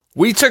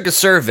We took a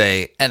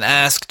survey and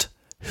asked,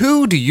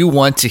 who do you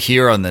want to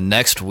hear on the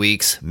next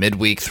week's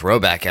midweek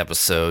throwback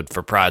episode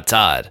for Prod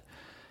Todd?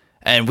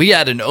 And we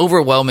had an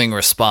overwhelming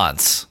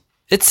response.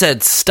 It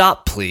said,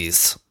 stop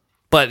please.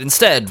 But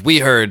instead, we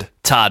heard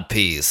Todd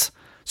Pease.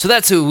 So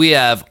that's who we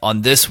have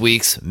on this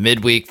week's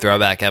midweek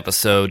throwback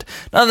episode.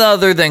 None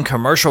other than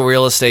commercial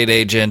real estate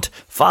agent,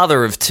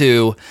 father of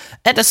two,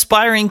 and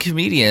aspiring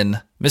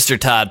comedian, Mr.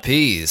 Todd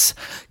Pease.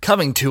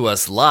 Coming to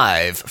us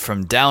live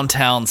from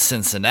downtown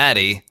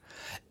Cincinnati,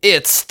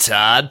 it's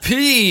Todd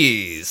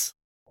Pease.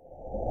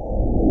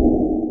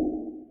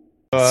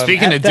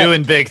 Speaking of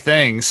doing big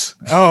things.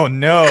 Oh,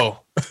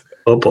 no.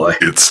 Oh, boy.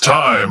 It's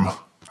time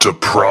to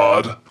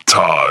prod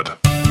Todd.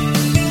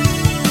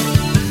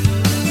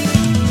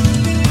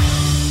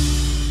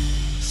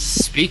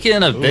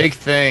 Speaking of big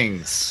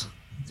things,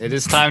 it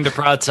is time to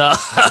prod Todd.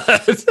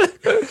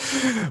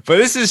 But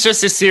this is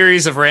just a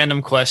series of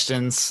random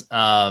questions.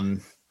 So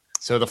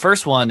the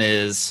first one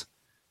is,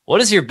 what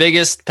is your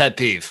biggest pet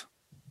peeve?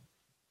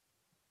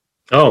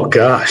 Oh,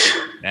 gosh.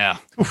 Yeah.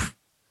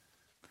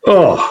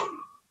 Oh.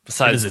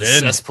 Besides the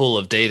cesspool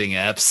of dating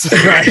apps.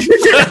 Right.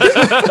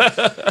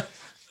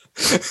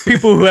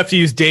 People who have to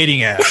use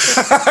dating apps.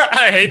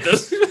 I hate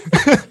this.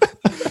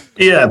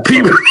 Yeah,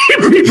 people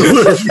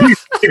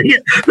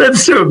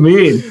that's so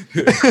mean.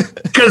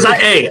 Because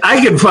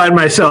I can find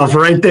myself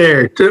right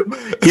there,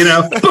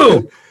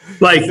 boom.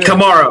 Like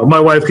tomorrow, my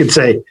wife could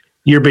say,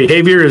 your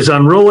behavior is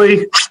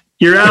unruly.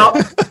 You're out.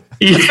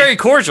 It's very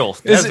cordial.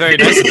 That's very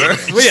nice of her.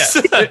 Well,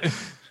 yeah.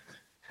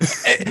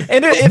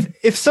 And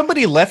if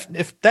somebody left,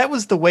 if that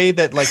was the way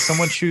that like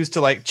someone chose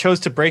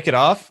to break it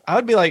off, I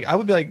would be like,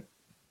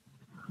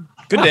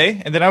 good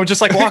day, and then I would just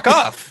like walk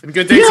off.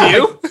 Good day to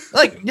you.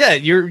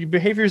 Your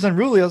behavior is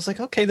unruly. I was like,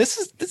 okay, this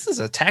is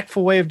a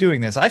tactful way of doing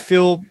this. I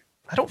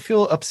don't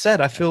feel upset.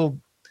 I feel.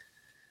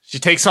 She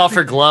takes off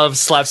her gloves,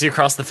 slaps you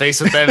across the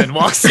face with them, and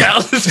walks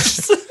out.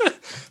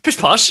 Pish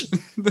posh.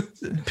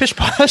 Pish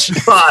posh.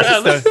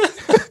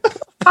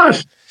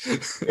 Posh.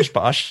 Pish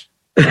posh.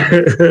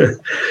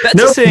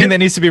 That's a saying that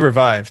needs to be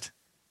revived.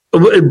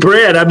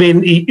 Brad, I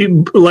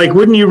mean, like,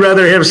 wouldn't you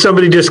rather have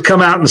somebody just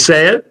come out and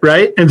say it,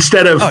 right?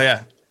 Instead of,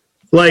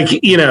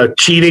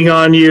 cheating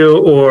on you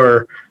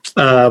or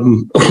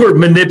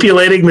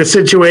manipulating the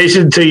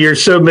situation till you're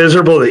so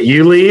miserable that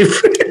you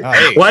leave.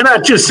 Why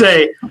not just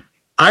say,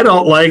 I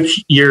don't like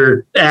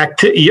your I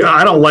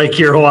don't like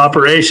your whole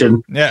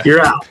operation. Yeah.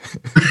 You're out.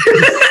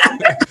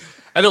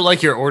 I don't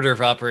like your order of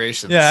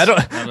operations. Yeah, I don't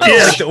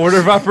like the order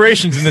of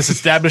operations in this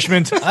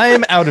establishment. I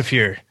am out of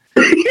here.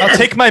 I'll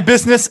take my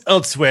business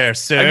elsewhere,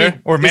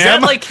 sir, or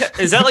ma'am.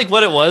 Is that like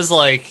what it was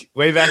like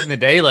way back in the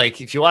day?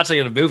 Like if you watch like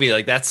in a movie,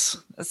 like that's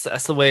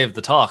the way of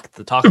the talk.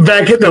 The talk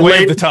back in the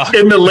late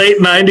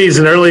 90s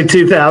and early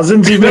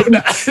 2000s. You mean?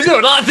 No,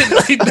 not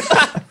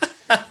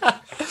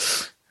the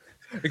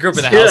I grew up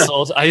in a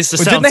household. I used to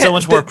sound so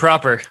much more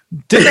proper.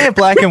 Didn't they have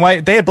black and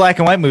white? They had black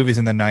and white movies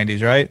in the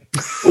 90s, right?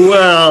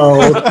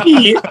 Well,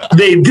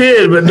 they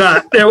did, but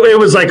not. It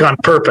was like on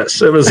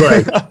purpose. It was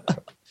like.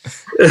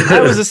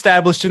 I was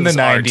established in the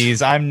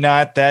 90s. I'm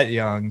not that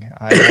young.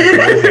 I have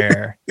no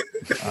hair.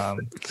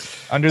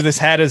 Under this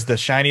hat is the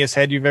shiniest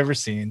head you've ever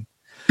seen.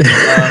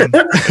 What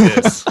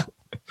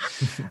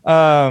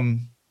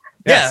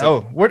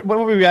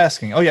were we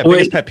asking? Oh yeah,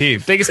 biggest pet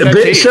peeve. Biggest pet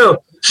peeve.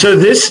 So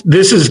this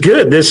is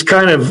good. This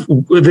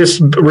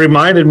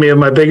reminded me of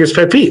my biggest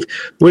pet peeve.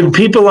 When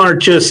people aren't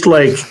just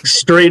like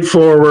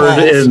straightforward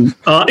and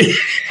I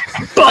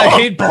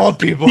hate bald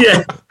people.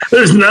 Yeah,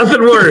 there's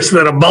nothing worse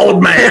than a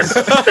bald man,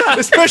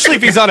 especially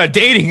if he's on a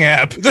dating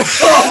app.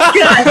 Oh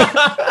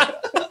God!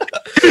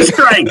 2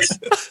 strikes.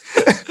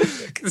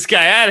 Get this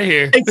guy out of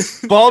here.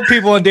 Bald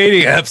people on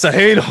dating apps. I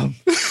hate them.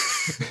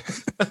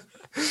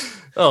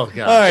 Oh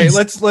God! All right,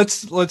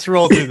 let's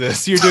roll through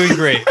this. You're doing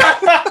great.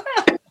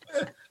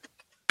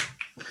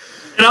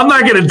 And I'm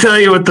not going to tell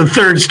you what the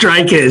 3rd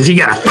strike is. You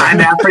got to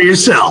find out for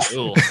yourself.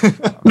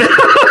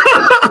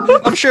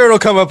 I'm sure it'll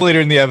come up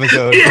later in the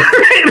episode. Yeah,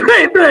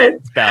 right.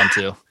 It's bound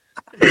to.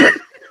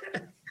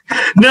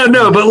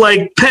 No, but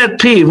like pet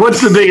peeve. What's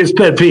the biggest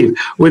pet peeve?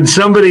 When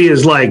somebody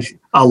is like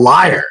a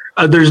liar.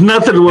 There's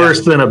nothing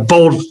worse than a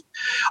bold.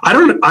 I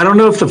don't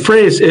know if the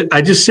phrase.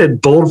 I just said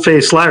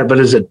bold-faced liar, but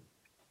is it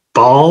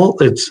ball?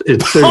 It's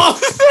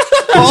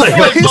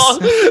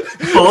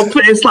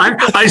bald-faced liar.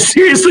 I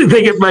seriously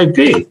think it might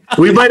be.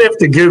 We might have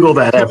to Google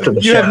that after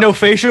the show. You have no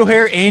facial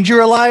hair and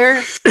you're a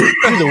liar?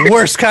 You're the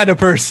worst kind of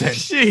person.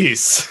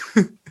 Jeez.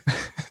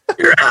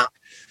 You're out.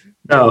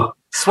 No.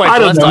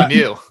 Swipe left on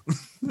you.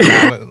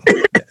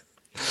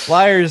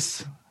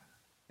 Liars.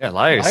 Yeah,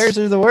 liars. Liars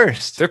are the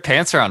worst. Their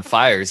pants are on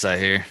fires, I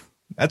hear.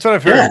 That's what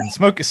I've heard. Yeah.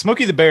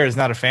 Smokey the Bear is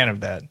not a fan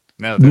of that.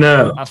 No.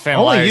 Not a fan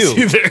of liars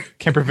you either.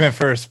 Can prevent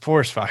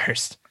forest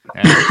fires.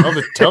 Yeah,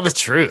 tell the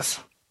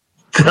truth.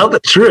 Tell the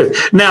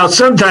truth. Now,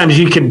 sometimes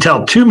you can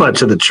tell too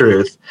much of the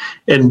truth,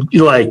 and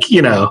like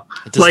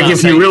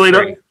if you really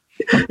don't,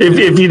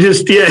 if you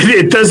just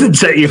it doesn't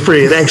set you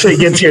free. It actually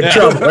gets you in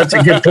trouble. That's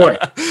a good point.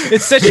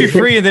 It sets you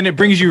free, and then it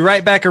brings you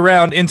right back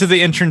around into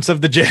the entrance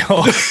of the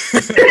jail.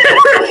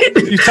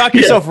 You talk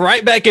yourself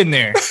right back in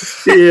there.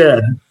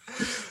 Yeah.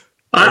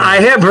 I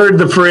have heard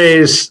the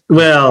phrase,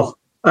 well,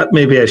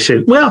 maybe I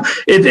should. Well,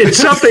 it's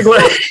something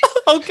like,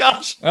 Oh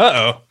gosh.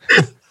 Uh-oh.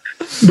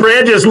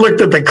 Brad just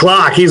looked at the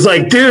clock. He's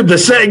like, dude, the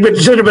segment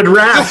should have been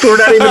wrapped. We're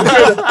not even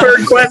through the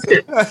third question.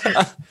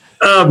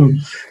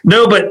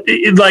 No, but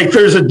like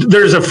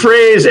there's a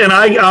phrase, and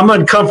I'm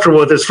uncomfortable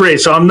with this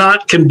phrase, so I'm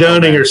not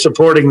condoning or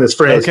supporting this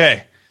phrase.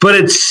 Okay. But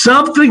it's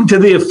something to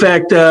the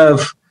effect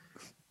of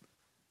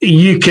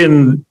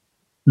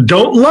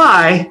don't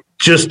lie,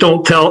 just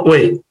don't tell.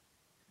 Wait,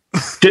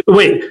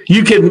 what?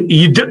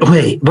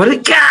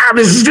 God,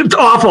 this is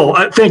awful.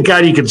 Thank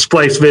God you can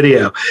splice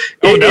video.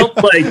 Oh, no.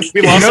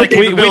 We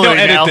don't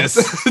edit this.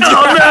 No.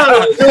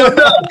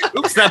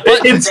 Oops, that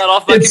button got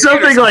off my It's something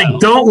computer like somehow.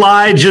 don't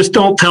lie, just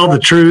don't tell the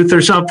truth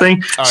or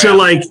something.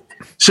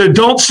 So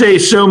don't say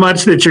so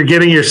much that you're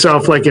getting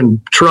yourself like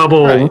in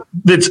trouble. Right.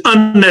 That's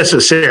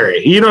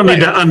unnecessary. You don't need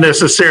to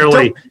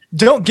unnecessarily.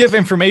 Don't give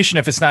information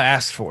if it's not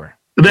asked for.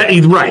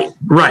 Right.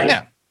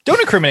 Yeah. Don't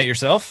incriminate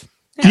yourself.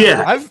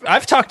 Yeah.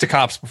 I've talked to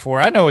cops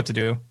before. I know what to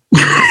do.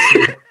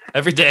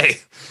 Every day.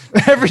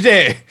 Every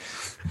day.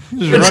 Just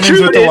It's run-ins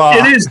true. with the law.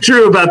 It is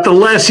true about the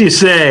less you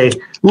say,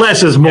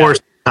 less is more.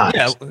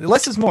 Yeah, Sometimes.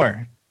 less is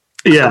more.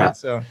 Yeah.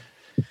 So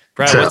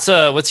Brad,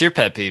 So- what's your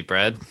pet peeve,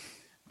 Brad?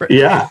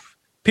 Yeah.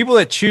 people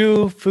that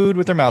chew food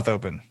with their mouth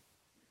open.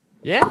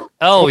 Yeah.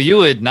 Oh, you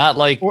would not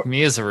like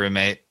me as a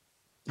roommate.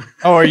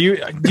 Oh, do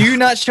you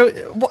not show?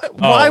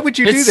 Why would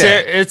you do it's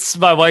that? It's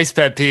my wife's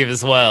pet peeve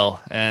as well,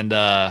 and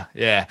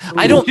yeah,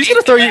 I don't. She's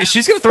gonna throw you.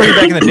 She's gonna throw you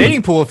back in the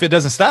dating pool if it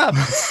doesn't stop.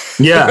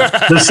 Yeah.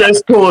 The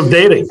cesspool of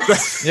dating.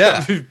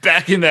 Yeah.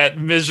 Back in that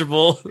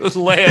miserable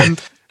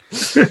land.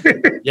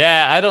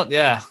 Yeah, I don't.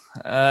 Yeah,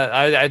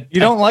 You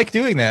don't like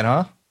doing that,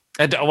 huh?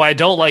 I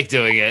don't like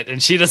doing it,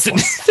 and she doesn't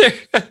either.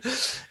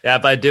 Yeah,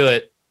 but I do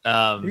it.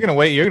 You're gonna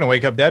wait. You're gonna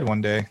wake up dead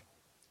one day.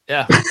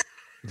 Yeah,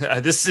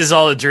 this is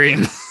all a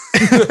dream.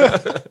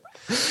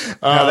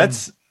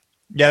 That's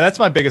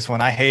my biggest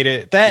one. I hate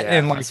it. That Yeah,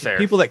 and like that's fair.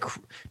 people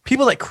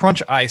that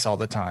crunch ice all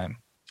the time.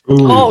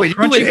 Ooh. Oh, you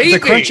Crunchy- would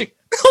hate the me. crunchy-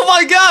 Oh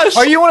my gosh!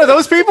 Are you one of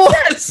those people?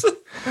 Yes.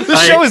 The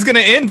show is gonna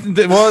end.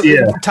 Well,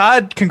 Yeah.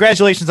 Todd,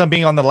 congratulations on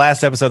being on the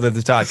last episode of the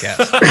Toddcast.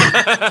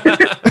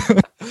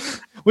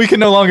 We can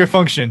no longer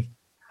function.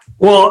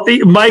 Well,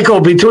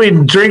 Michael,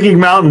 between drinking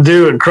Mountain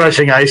Dew and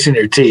crushing ice in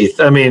your teeth,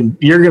 I mean,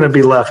 you're going to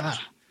be left.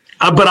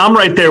 But I'm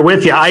right there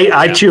with you.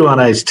 I chew on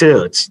ice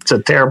too. It's a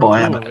terrible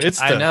habit.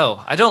 I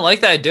know. I don't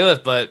like that I do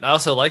it, but I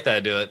also like that I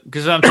do it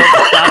because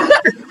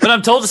when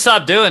I'm told to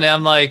stop doing it,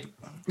 I'm like,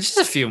 just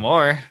a few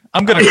more.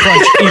 I'm gonna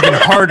crunch even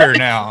harder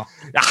now.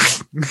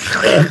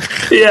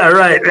 Yeah,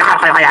 right.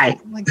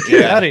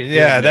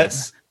 Yeah,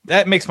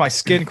 that makes my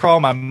skin crawl,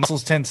 my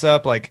muscles tense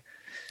up. Like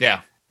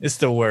Yeah. it's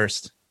the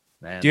worst.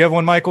 Man. Do you have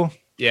one, Michael?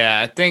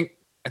 Yeah, I think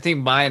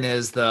mine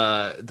is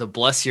the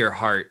bless your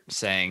heart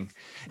saying.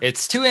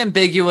 It's too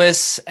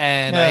ambiguous,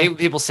 and I Yeah. hate when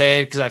people say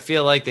it because I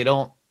feel like they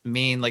don't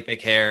mean like they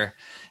care.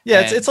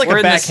 Yeah, And it's like we're a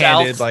in the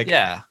backhanded. South, Like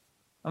yeah,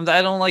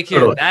 I don't like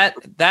hearing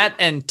Totally. that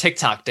and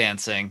TikTok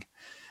dancing.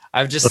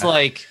 I've just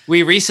like the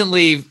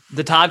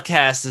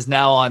Toddcast is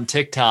now on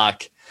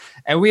TikTok,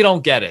 and we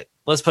don't get it.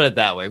 Let's put it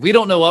that way. We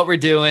don't know what we're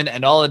doing,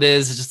 and all it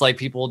is just like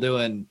people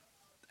doing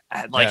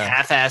like Yeah.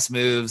 half-ass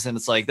moves, and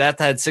it's like that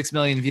had 6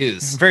 million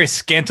views. very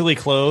scantily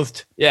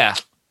clothed. Yeah,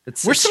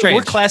 it's We're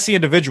strange. classy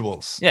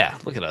individuals. Yeah,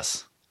 look at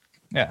us.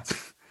 Yeah,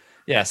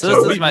 Yeah, so,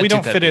 so those are my we two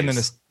don't pet fit in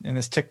peeves.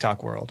 this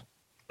TikTok world.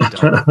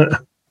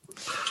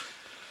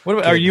 What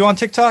about, are you on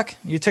TikTok?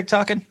 You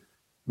TikToking?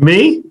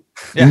 Me?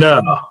 Yeah.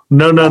 No.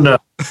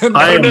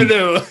 I am,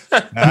 No.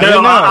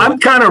 I'm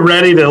kind of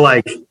ready to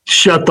like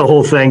shut the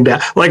whole thing down.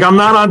 Like I'm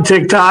not on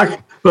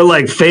TikTok, but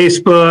like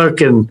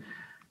Facebook and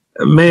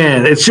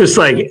man, it's just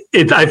like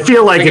it. I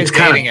feel like Like a it's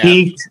kind dating of app.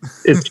 peaked.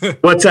 It's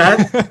what's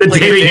that? The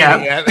Like a dating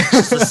app.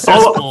 It's a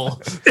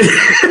cesspool.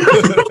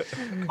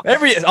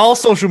 All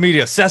social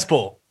media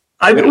cesspool.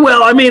 I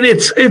mean,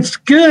 it's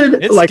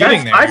good. It's like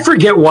getting there. I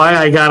forget why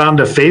I got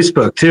onto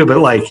Facebook too, but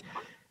like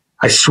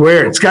I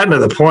swear it's gotten to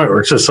the point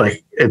where it's just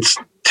like it's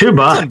too It's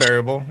much.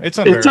 unbearable. It's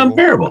It's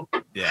unbearable.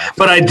 Yeah.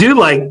 But I do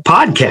like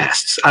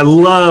podcasts. I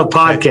love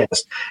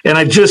podcasts, and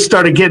I just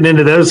started getting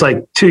into those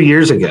like 2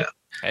 years ago.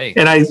 Hey.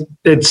 And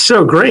it's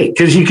so great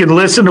because you can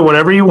listen to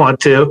whatever you want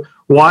to,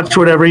 watch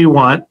whatever you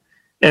want,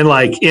 and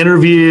like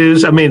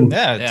interviews. I mean,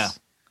 Yeah.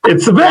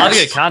 it's the A lot of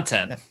good best.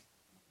 content.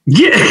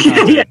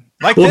 Yeah.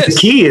 Like Well, this. the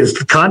key is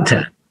the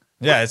content.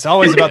 Yeah, it's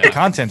always about the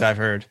content, I've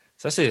heard.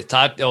 Especially the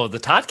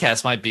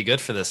Toddcast might be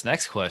good for this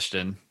next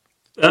question.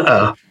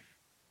 Uh-oh.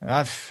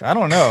 I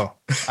don't know.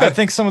 I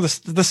think some of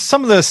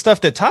the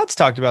stuff that Todd's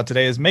talked about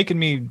today is making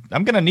me.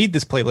 I'm gonna need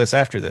this playlist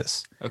after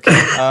this. Okay.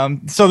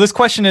 So this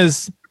question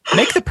is: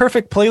 make the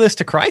perfect playlist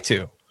to cry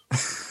to.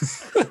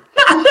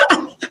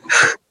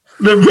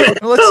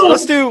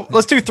 Let's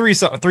do three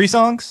songs. Three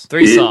songs.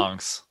 Three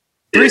songs.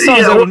 Yeah,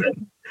 that would,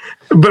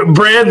 But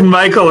Brad and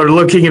Michael are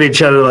looking at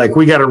each other like,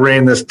 we got to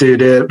rein this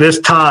dude in. This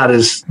Todd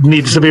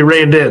needs to be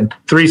reined in.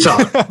 3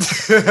 songs.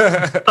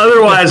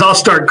 Otherwise, I'll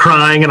start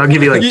crying and I'll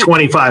give you like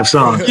 25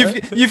 songs.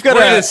 You've got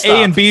Where a to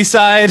A and B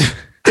side.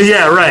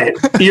 Yeah, right.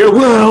 Yeah,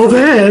 well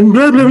then,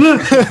 blah, blah, blah.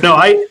 No,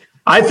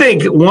 I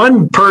think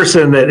one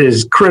person that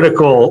is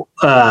critical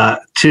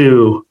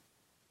to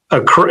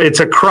it's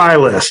a cry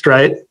list,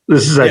 right?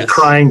 This is a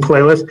crying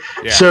playlist.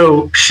 Yeah.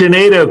 So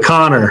Sinead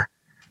O'Connor,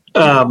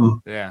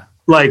 Yeah.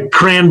 like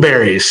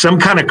Cranberries, some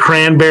kind of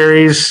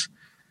Cranberries.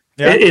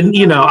 Yeah. And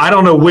I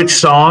don't know which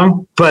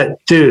song,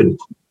 but dude,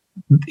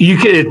 you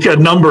get a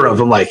number of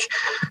them. Like,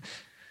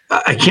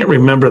 I can't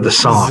remember the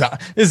song.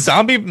 Is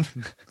zombie?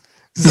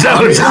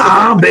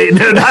 Zombie.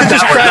 No, not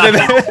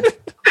that one.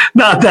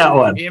 Not that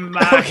one. In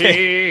my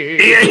head.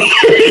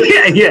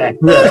 Yeah.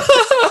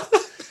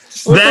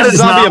 That is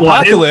zombie not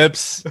one.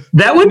 apocalypse.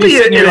 That would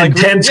be an like,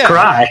 intense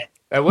cry.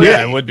 That would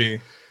Yeah, it would be.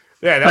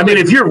 Yeah, I mean,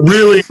 if you're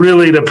really,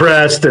 really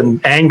depressed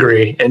and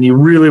angry and you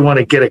really want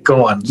to get it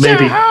going,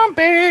 maybe.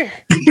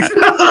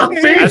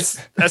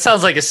 that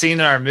sounds like a scene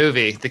in our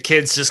movie. The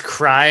kids just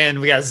crying.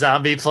 We got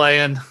zombie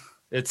playing.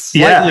 It's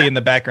Yeah. Slightly in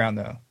the background,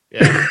 though.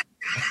 yeah.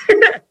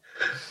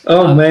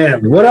 Oh,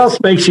 man. What else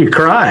makes you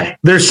cry?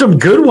 There's some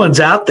good ones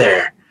out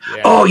there.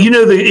 Yeah.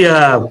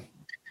 Oh,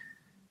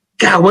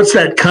 God, what's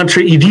that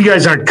country? You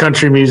guys aren't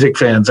country music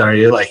fans, are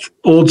you? Like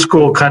old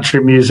school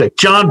country music.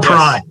 John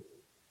Prine.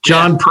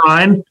 John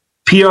Prine.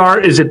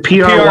 Is it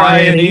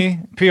P-R-Y-N-E?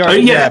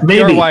 Yeah,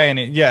 maybe.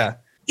 P-R-Y-N-E. Yeah.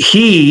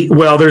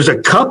 There's a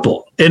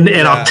couple. And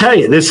I'll tell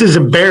you, this is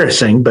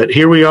embarrassing, but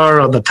here we are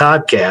on the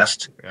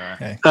Toddcast.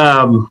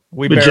 Yeah.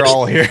 We bear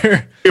all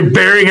here. You're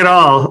bearing it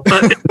all.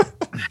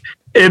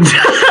 And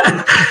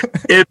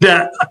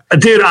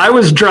dude, I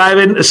was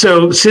driving.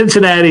 So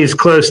Cincinnati is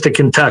close to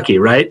Kentucky,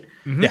 right?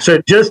 Mm-hmm.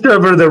 So just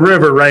over the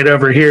river, right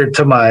over here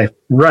to my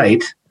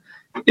right,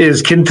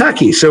 is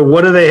Kentucky. So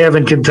what do they have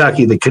in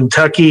Kentucky? The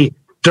Kentucky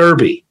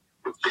Derby.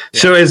 Yeah.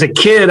 So as a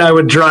kid, I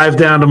would drive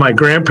down to my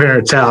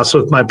grandparents' house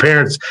with my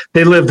parents.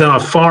 They lived on a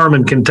farm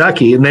in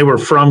Kentucky, and they were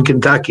from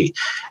Kentucky.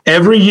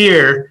 Every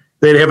year,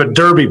 they'd have a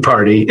derby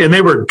party, and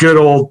they were good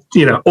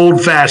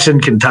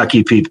old-fashioned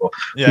Kentucky people.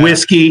 Yeah.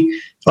 Whiskey.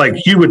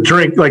 Like you would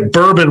drink, like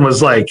bourbon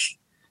was like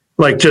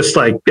just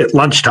like at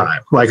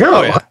lunchtime, like,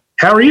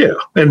 how are you?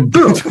 And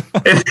boom.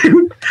 And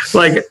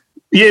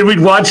we'd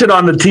watch it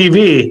on the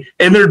TV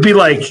and there'd be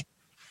like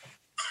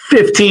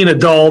 15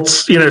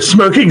 adults,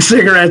 smoking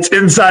cigarettes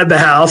inside the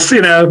house,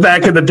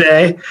 back in the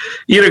day,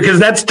 cause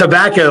that's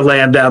tobacco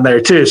land down there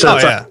too. So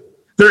like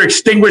they're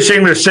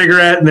extinguishing their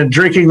cigarette and then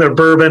drinking their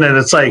bourbon. And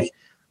it's like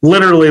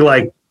literally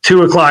like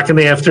 2:00 in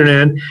the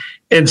afternoon.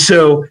 And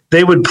so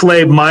they would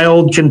play My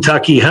Old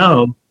Kentucky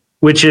Home,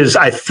 which is,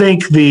 I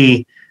think,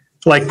 the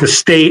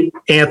state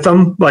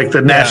anthem, like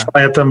the national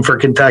anthem for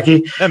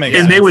Kentucky. That makes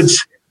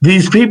sense.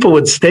 These people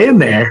would stand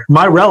there,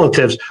 my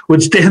relatives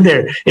would stand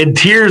there, and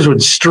tears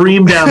would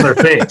stream down their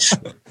face.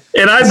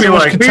 And I'd be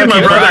like,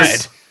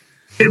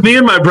 me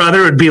and my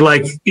brother would be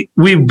like,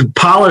 we'd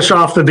polish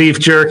off the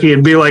beef jerky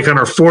and be like on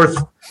our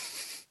 4th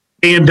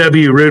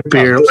A&W root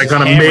beer, like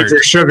on a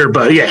major sugar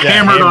boat. Yeah,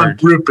 hammered on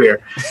root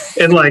beer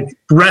and like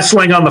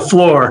wrestling on the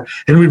floor.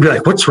 And we'd be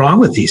like, what's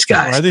wrong with these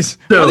guys? Why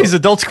are these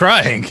adults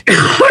crying?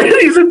 Why are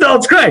these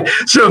adults crying?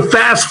 So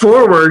fast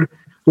forward,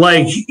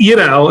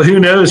 who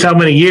knows how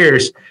many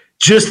years.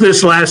 Just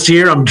this last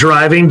year, I'm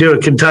driving to a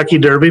Kentucky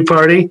Derby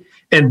party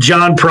and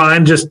John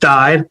Prine just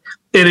died.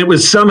 And it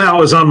was on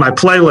my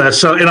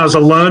playlist. And I was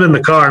alone in the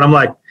car and I'm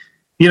like,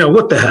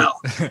 what the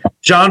hell?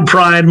 John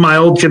Prine, My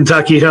Old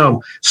Kentucky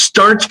Home,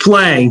 starts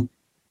playing,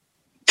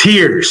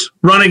 tears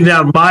running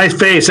down my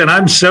face, and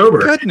I'm sober.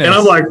 Goodness. And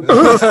I'm like,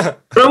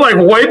 I'm like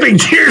wiping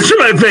tears from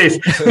my face.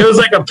 It was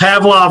like a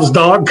Pavlov's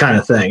dog kind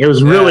of thing. It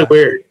was really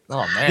weird.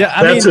 Oh man,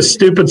 that's a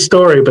stupid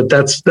story, but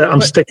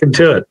I'm sticking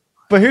to it.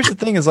 But here's the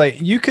thing: is like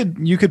you could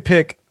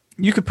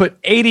put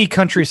 80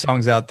 country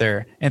songs out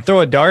there and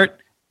throw a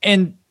dart,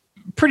 and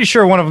pretty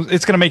sure one of them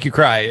it's going to make you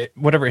cry.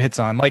 Whatever it hits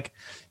on, like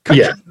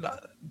country,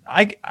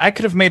 I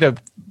could have made a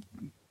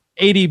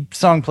 80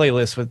 song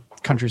playlist with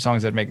country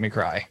songs that make me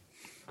cry.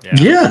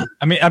 Yeah.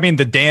 I mean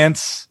the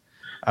dance,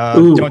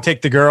 Don't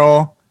Take the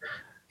Girl.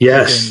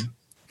 Yes.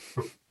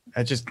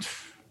 I just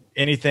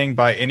anything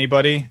by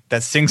anybody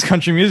that sings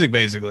country music,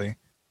 basically.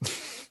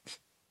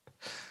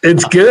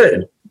 It's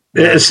good.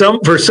 Yeah.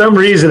 For some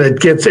reason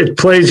it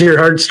plays your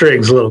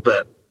heartstrings a little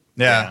bit.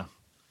 Yeah.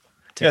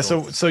 Yeah.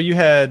 So you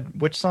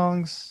had which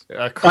songs?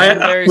 A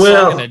Cranberry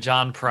song and a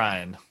John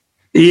Prine.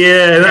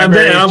 Yeah, I'm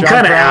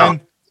kind of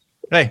out.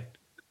 Hey.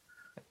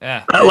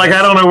 Yeah. I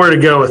don't know where to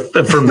go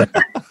from there.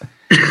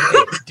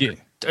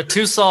 A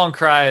 2-song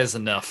cry is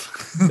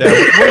enough.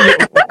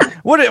 Yeah.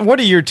 What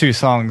are your 2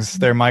 songs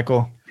there,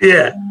 Michael?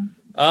 Yeah.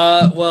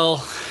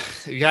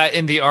 You got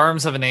In the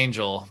Arms of an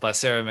Angel by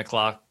Sarah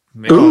McLachlan.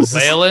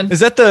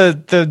 Is that the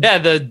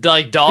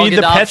dog feed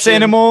the pets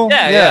animal?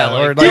 Yeah.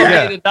 Or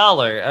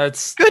 $1.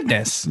 It's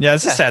goodness. Yeah,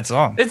 it's a sad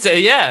song. It's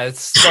like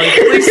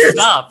please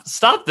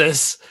stop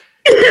this.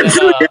 And,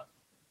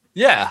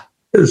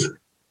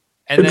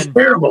 it's then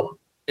terrible.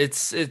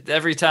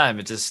 every time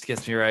it just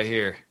gets me right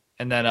here.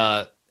 And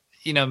then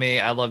you know me,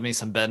 I love me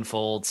some Ben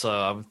Folds, so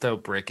I would throw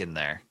Brick in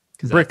there.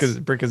 Brick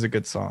is a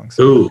good song.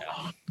 So. Ooh,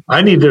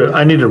 I need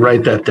to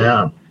write that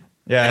down.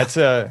 Yeah, it's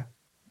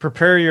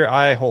prepare your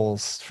eye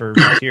holes for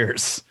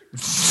tears.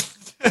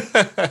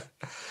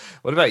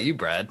 What about you,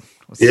 Brad?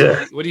 What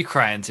are you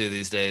crying to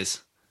these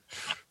days?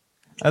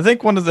 I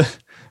think it's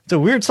a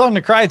weird song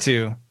to cry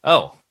to.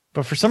 Oh.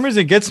 But for some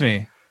reason it gets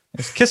me.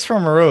 It's Kiss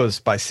from a Rose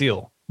by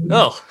Seal.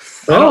 Oh.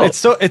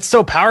 It's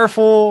so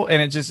powerful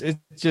and it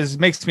just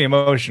makes me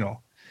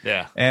emotional.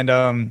 Yeah. And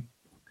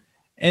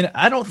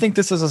I don't think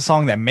this is a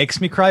song that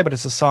makes me cry, but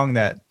it's a song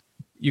that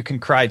you can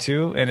cry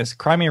to, and it's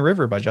Cry Me a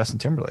River by Justin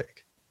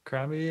Timberlake.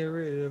 Cry me a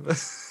river.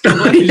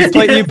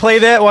 You play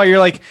that while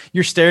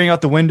you're staring out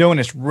the window and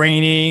it's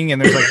raining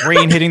and there's like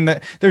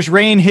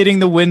rain hitting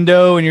the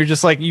window and you're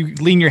just like you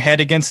lean your head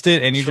against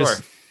it and you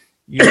just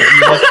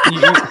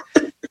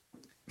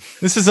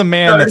this is a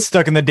man that's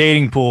stuck in the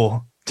dating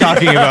pool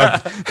talking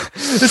about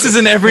this is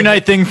an every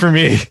night thing for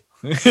me.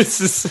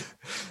 This is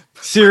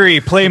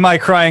Siri, play my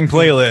crying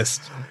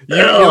playlist.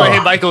 You're like,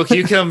 hey, Michael, can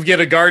you come get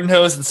a garden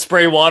hose and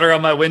spray water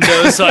on my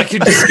windows so I can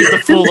just get the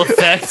full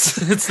effect?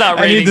 It's not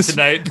raining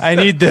tonight. I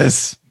need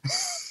this.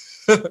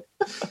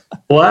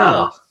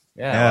 Wow.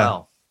 Yeah.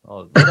 Wow.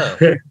 Oh,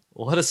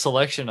 what a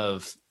selection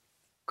of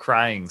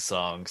crying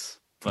songs.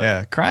 But,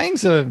 yeah,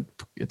 crying's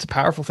it's a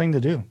powerful thing to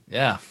do.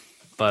 Yeah.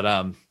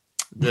 But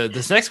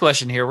this next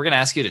question here, we're gonna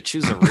ask you to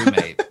choose a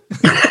roommate.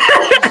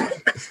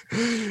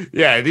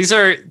 Yeah, these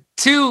are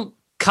two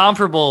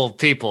comparable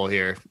people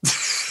here.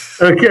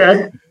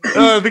 Okay.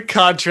 The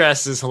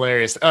contrast is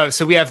hilarious.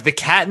 So we have the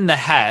Cat in the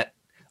Hat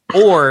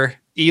or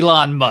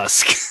Elon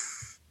Musk.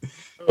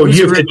 Oh,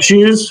 you have to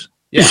choose?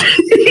 Yeah.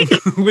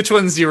 Which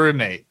one's your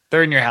roommate?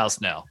 They're in your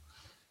house now.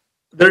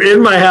 They're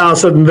in my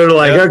house and they're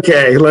like,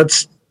 okay, we're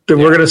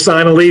going to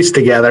sign a lease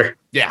together.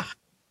 Yeah.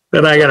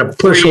 Then I got to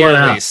push one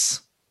out.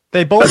 Lease.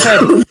 They both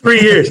have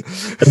 3 years.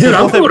 Dude,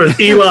 I'm going with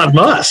Elon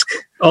Musk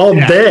all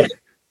day.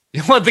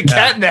 You want the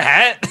Cat in the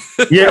Hat?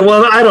 Yeah,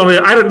 well, I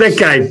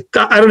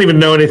don't even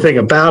know anything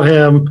about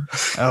him.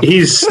 Oh.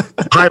 He's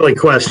highly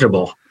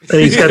questionable. And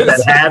he's got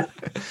that hat.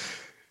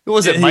 Who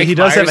was it? Mike he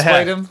does Myers have a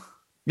hat. played him?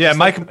 Yeah,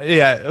 Mike.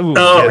 Yeah. Ooh,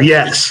 Oh,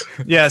 yeah. yes.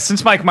 Yeah,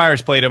 since Mike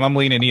Myers played him, I'm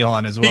leaning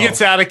Elon as well. He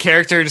gets out of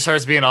character and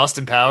starts being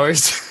Austin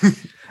Powers.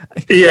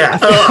 Yeah.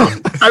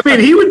 I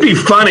mean, he would be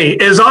funny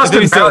as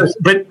Austin Powers,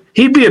 but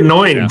he'd be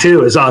annoying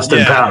too as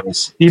Austin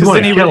Powers. He'd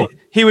want to kill him.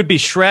 He would be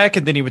Shrek,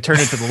 and then he would turn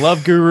into the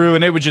Love Guru,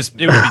 and it would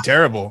be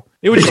terrible.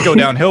 It would just go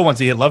downhill once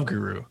he hit Love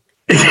Guru.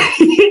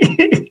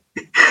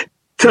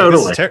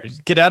 Totally.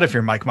 Get out of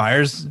here, Mike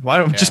Myers. Why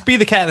don't just be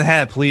the Cat in the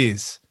Hat,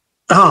 please?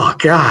 Oh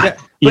God.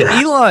 Yeah.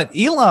 But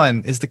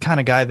Elon is the kind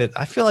of guy that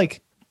I feel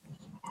like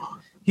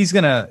he's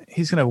gonna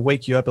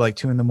wake you up at like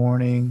 2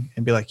 a.m.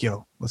 and be like,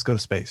 "Yo, let's go to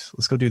space.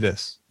 Let's go do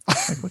this."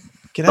 Like,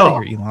 get out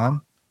of here,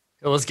 Elon.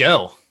 Let's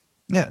go.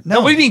 Yeah.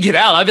 No, what do you mean get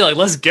out? I'd be like,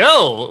 let's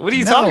go. What are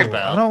you talking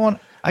about? I don't want.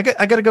 I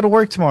got to go to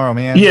work tomorrow,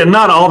 man. Yeah,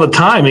 not all the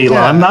time,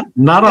 Elon. Yeah.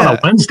 Not on a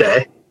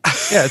Wednesday.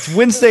 Yeah, it's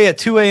Wednesday at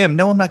 2 a.m.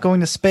 No, I'm not going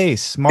to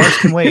space. Mars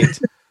can wait.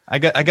 I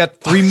got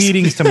 3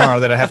 meetings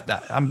tomorrow that I have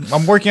to.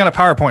 I'm working on a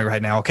PowerPoint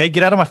right now. Okay,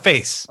 get out of my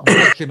face. I'm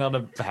working on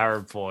a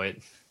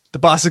PowerPoint. The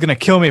boss is gonna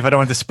kill me if I don't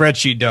have the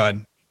spreadsheet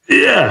done.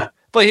 Yeah,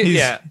 but he's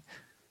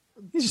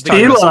just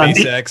talking about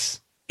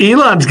SpaceX.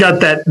 Elon's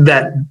got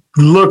that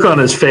look on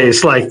his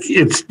face, like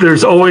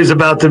there's always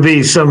about to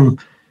be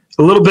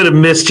a little bit of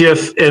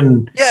mischief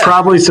and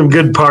probably some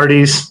good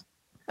parties.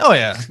 Oh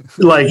yeah,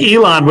 like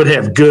Elon would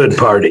have good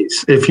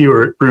parties if you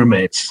were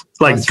roommates,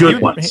 like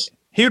good ones.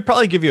 He would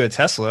probably give you a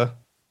Tesla.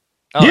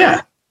 Oh,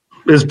 yeah,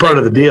 is part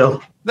of the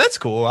deal. That's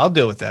cool. I'll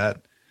deal with that.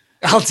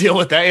 I'll deal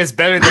with that. It's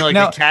better than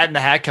the Cat in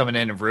the Hat coming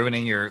in and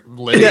ruining your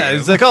living room.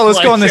 It's like, oh,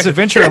 let's go on this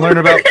adventure and learn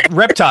about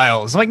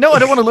reptiles. I'm like, no, I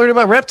don't want to learn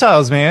about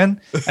reptiles, man.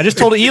 I just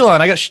told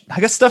Elon I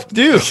got stuff to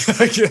do.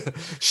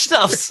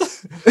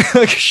 Stuffs.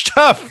 Like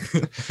stuff.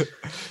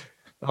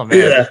 Oh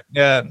man.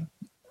 Yeah.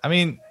 I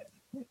mean,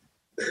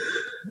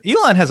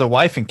 Elon has a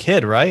wife and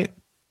kid, right?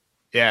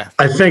 Yeah.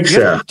 I think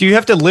so. Do you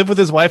have to live with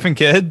his wife and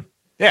kid?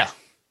 Yeah.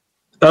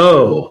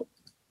 Oh.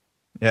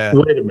 Yeah.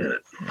 Wait a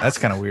minute. That's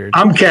kind of weird.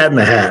 I'm Cat in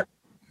the Hat.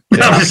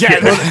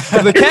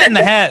 The Cat in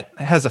the Hat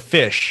has a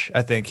fish,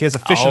 I think. He has a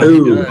fish.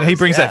 He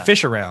brings that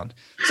fish around.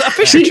 So a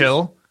fish is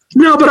chill.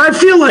 No, but I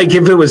feel like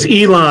if it was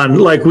Elon,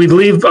 like we'd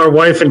leave our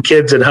wife and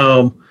kids at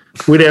home,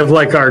 we'd have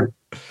like our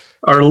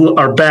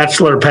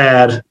bachelor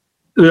pad.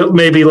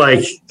 Maybe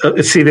like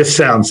see, this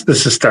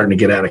is starting to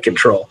get out of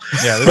control.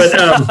 Yeah,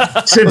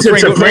 but since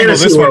it's a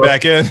fantasy this world, one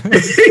back in.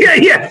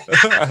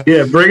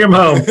 yeah, bring him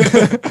home.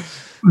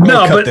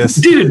 No, but this.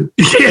 Dude,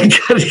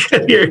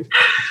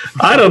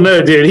 I don't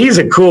know, dude. He's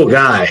a cool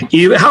guy.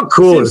 How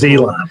cool is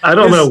Elon? I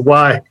don't know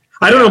why.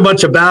 I don't know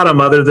much about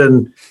him other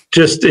than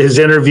just his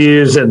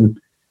interviews and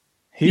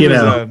he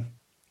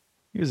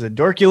was a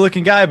dorky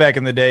looking guy back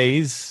in the day.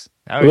 Was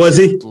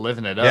he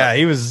living it up? Yeah,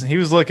 he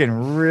was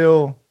looking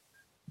real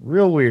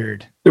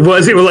weird.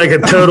 Was he like a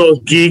total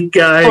geek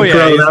guy? Oh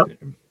yeah,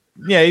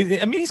 Yeah,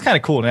 I mean, he's kind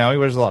of cool now. He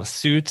wears a lot of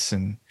suits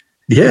and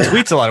Yeah.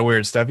 tweets a lot of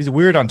weird stuff. He's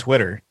weird on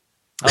Twitter.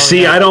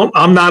 See,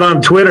 I'm not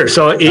on Twitter,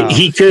 so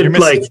he could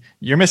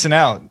you're missing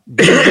out.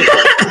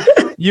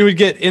 You would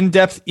get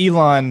in-depth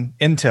Elon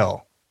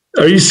intel.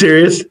 Are you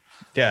serious?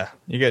 Yeah,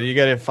 you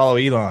got to follow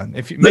Elon.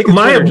 If you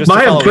My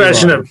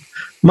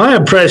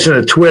impression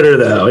of Twitter,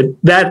 though,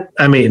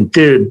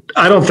 dude,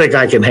 I don't think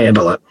I can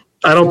handle it.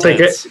 I don't think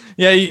it.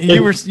 Yeah,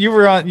 you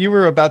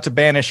were about to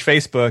banish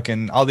Facebook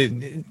and all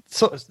the.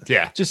 So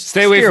just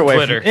stay away from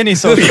Twitter. From any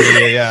social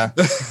media.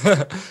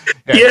 Yeah.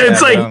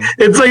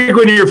 It's like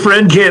when your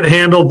friend can't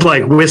handle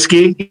like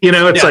whiskey.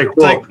 It's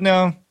like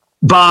no.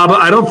 Bob,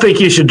 I don't think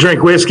you should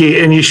drink whiskey,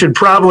 and you should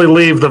probably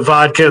leave the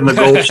vodka and the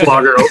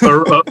Goldschlager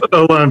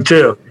alone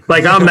too.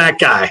 Like, I'm that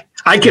guy.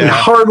 I can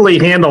hardly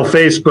handle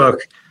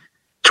Facebook.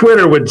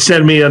 Twitter would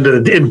send me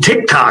and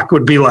TikTok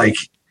would be like,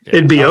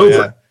 it'd be over.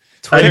 Yeah.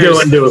 I'd go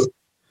into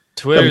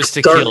Twitter's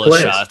tequila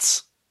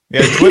shots.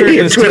 Yeah, Twitter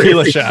is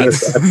tequila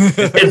shots.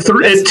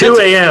 At 2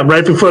 a.m.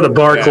 right before the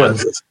bar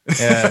closes.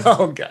 Yeah.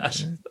 Oh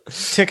gosh.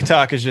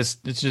 TikTok is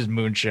just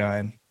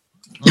moonshine.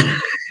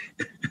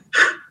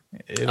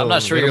 I'm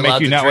not sure you're make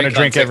allowed you to not want to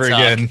drink ever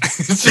again.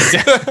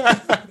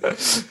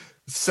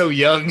 So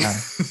young.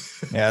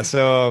 Yeah.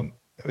 So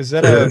was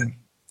that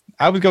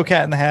I would go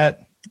Cat in the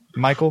Hat.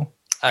 Michael.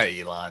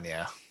 Elon.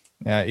 Yeah.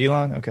 Yeah.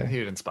 Elon. Okay. He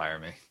would inspire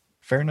me.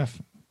 Fair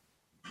enough.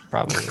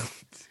 Probably.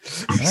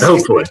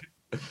 Hopefully.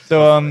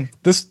 So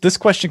this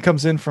question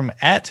comes in from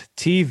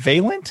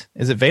 @TValent.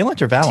 Is it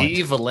Valent or Valent?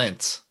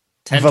 TValent.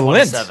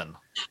 1027.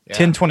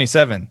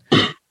 1027.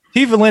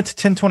 TValent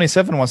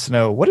 1027 wants to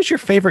know, what is your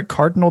favorite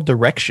cardinal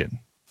direction?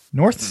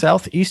 North,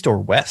 south, east, or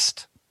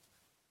west?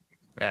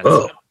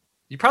 Yeah,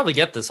 you probably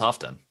get this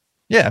often.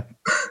 Yeah.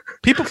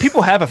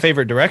 People have a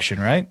favorite direction,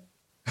 right?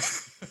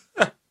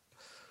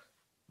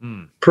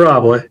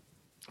 Probably.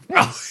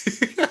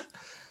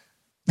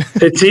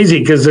 It's easy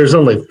because there's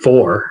only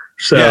 4.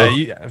 So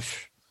I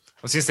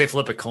was gonna say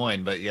flip a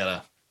coin, but you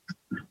gotta.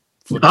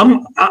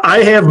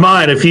 I have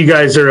mine. If you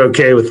guys are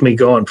okay with me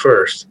going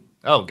first.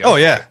 Oh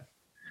yeah.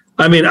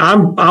 I mean,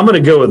 I'm going to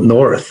go with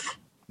north.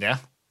 Yeah.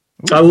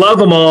 I love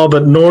them all,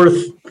 but north,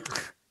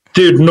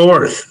 dude,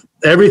 north.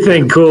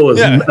 Everything cool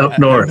is up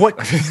north.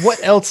 What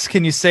else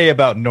can you say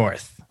about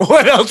north?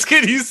 What else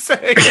can you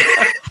say?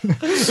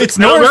 It's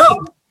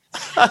north.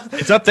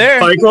 It's up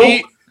there. Michael?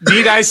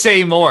 Need I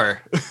say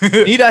more?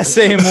 Need I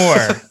say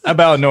more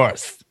about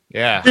north?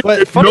 Yeah.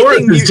 But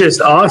north is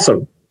just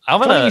awesome.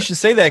 You should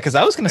say that because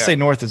I was going to say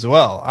north as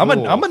well. I'm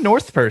a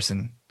north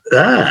person.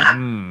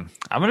 I'm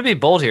gonna be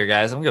bold here,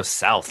 guys. I'm gonna go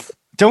south.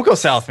 Don't go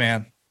south,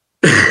 man.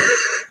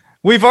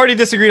 We've already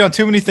disagreed on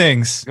too many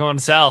things. Going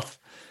south.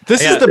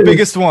 This is the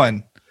biggest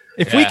one.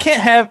 If we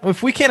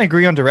can't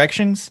agree on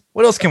directions,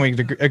 what else can we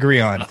agree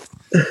on?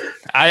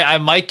 I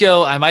might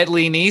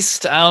lean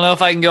east. I don't know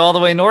if I can go all the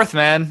way north,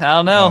 man. I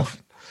don't know.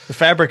 The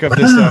fabric of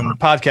this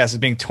podcast is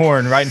being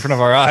torn right in front of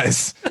our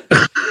eyes.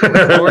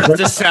 North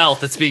to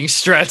south, it's being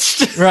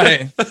stretched.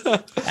 Right.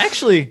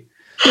 Actually,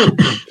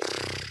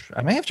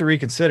 I may have to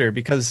reconsider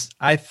because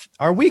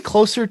are we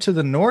closer to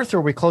the north or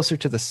are we closer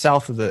to the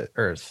south of the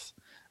earth?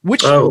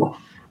 Which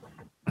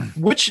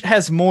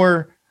has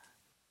more?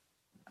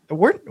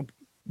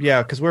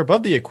 Because we're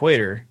above the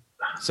equator,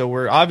 so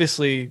we're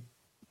obviously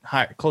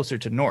closer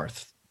to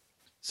north.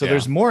 So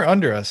there's more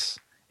under us,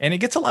 and it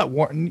gets a lot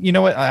warm. You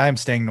know what? I'm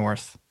staying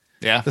north.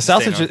 Yeah, the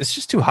south is it's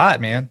just too hot,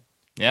 man.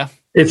 Yeah,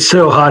 it's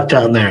so hot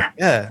down there.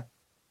 Yeah.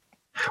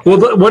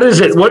 Well, what is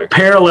it? What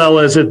parallel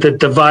is it that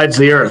divides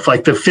the Earth?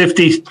 Like the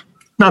 50,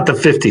 not the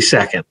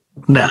 52nd.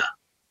 No.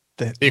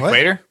 The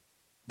equator?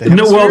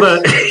 No, well,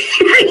 what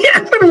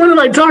am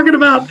I talking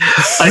about?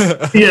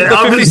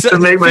 I'm just to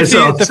make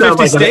myself the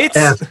 50 states?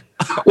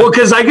 Well,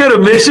 because I go to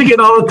Michigan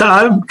all the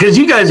time. Because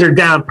you guys are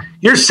down.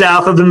 You're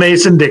south of the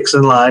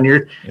Mason-Dixon line.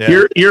 You're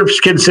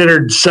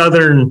considered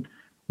southern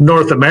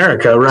North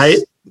America, right?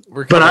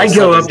 But I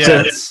go up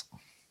to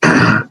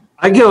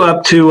I go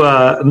up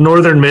to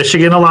northern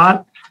Michigan a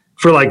lot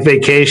for like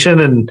vacation,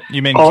 and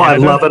I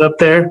love it up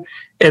there.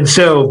 And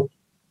so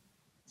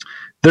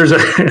there's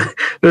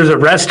a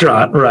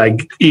restaurant where I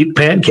eat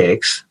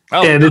pancakes,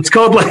 and it's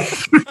called like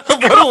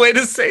what a way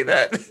to say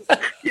that.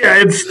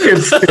 Yeah, it's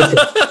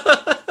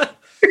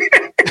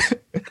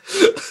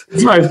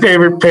my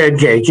favorite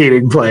pancake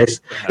eating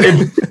place.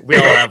 We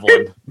all have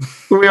one.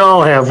 We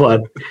all have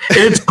one.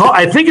 And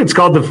I think it's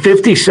called the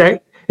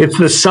 52nd. It's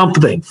the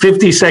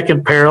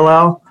 52nd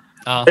parallel.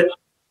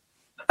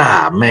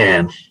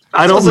 Man,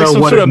 I don't know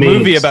what it means.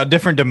 Movie about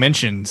different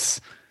dimensions.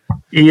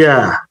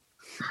 Yeah,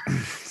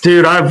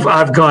 dude,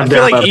 I've gone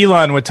down. I feel like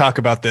Elon would talk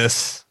about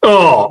this.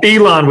 Oh,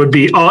 Elon would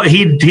be.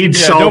 He'd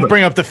solve. Don't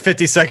bring up the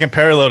 52nd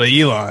parallel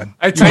to Elon.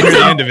 I typed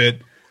the end of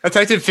it. I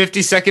typed in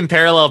 52nd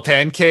parallel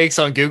pancakes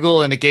on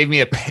Google, and it gave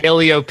me a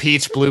paleo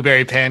peach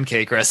blueberry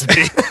pancake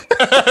recipe.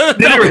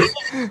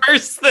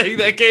 First thing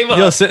that came up.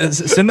 Yo,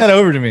 send that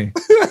over to me.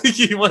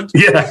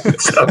 Yeah,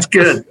 sounds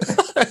good.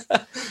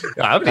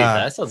 I would eat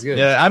that. That sounds good.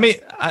 Yeah, I mean,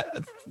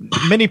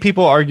 many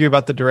people argue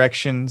about the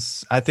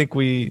directions. I think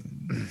we're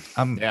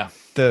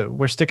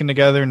sticking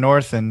together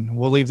north, and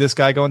we'll leave this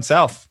guy going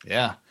south.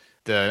 Yeah.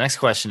 The next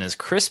question is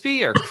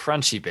crispy or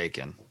crunchy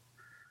bacon?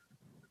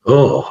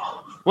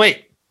 Oh,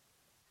 Wait.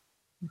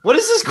 What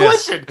is this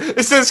question?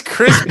 It says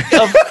crispy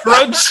of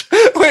crunch.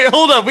 Wait,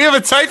 hold up. We have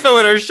a typo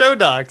in our show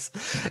docs.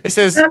 It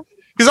says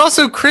because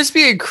also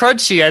crispy and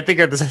crunchy, I think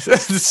are the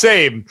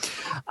same.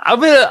 I'm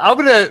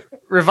gonna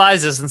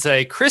revise this and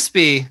say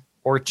crispy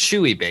or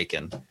chewy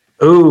bacon.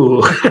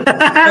 ooh.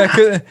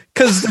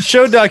 Because the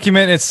show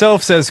document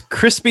itself says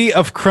crispy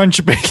of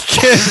crunch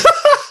bacon.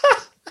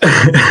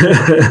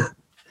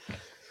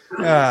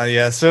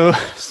 Yeah. So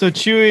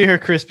chewy or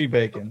crispy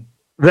bacon.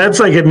 That's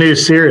like a new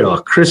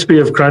cereal, crispy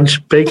of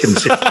crunch bacon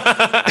cereal.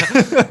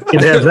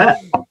 You'd have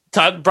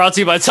that. Brought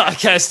to you by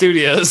Toddcast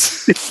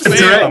Studios. That's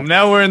Damn, right.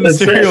 now we're in the That's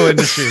cereal right.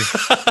 industry.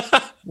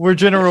 We're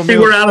General I think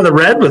Mills. we're out of the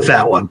red with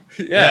that one.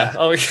 Yeah.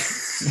 Oh,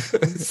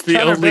 it's the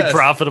Trying our only best.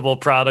 profitable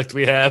product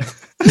we have.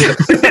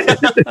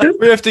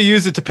 We have to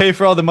use it to pay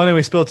for all the money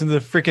we spilled into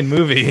the freaking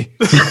movie.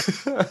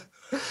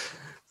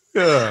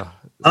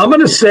 I'm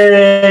going to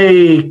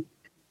say,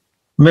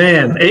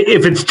 man,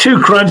 if it's too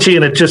crunchy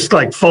and it just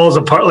like falls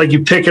apart, like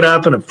you pick it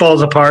up and it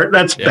falls apart,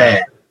 that's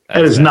bad.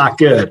 That is not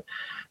good.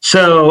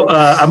 So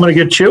I'm going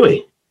to go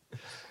chewy.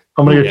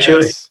 I'm going to go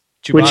chewy,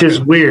 which is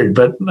weird,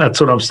 but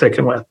that's what I'm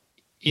sticking with.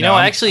 You know,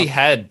 I actually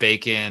had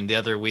bacon the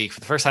other week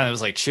for the first time. It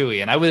was like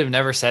chewy, and I would have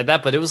never said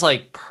that, but it was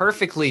like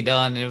perfectly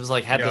done. And it was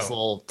like had this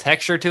little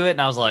texture to it, and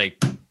I was like,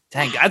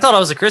 "Dang!" I thought I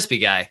was a crispy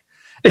guy.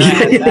 And I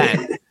had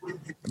that.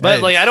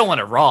 But like, I don't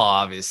want it raw,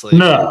 obviously.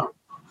 No.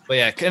 But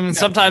yeah, and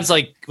sometimes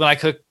like when I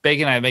cook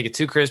bacon, I make it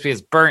too crispy.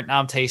 It's burnt. Now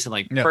I'm tasting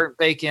like burnt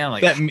bacon. I'm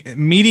like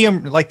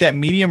that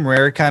medium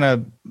rare kind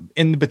of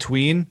in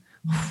between.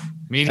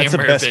 medium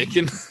rare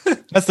bacon.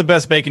 That's the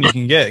best bacon you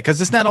can get because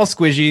it's not all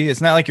squishy.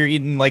 It's not like you're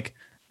eating like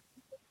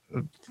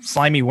a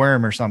slimy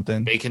worm or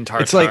something. Bacon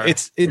tartare.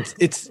 It's like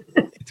it's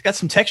got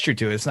some texture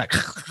to it. It's not.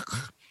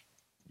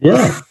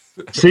 Yeah.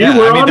 See, Yeah,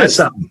 we're I mean, on to that's-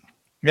 something.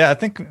 Yeah, I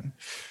think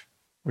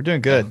we're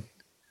doing good.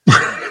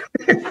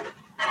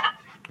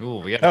 Ooh,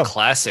 we got a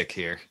classic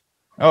here.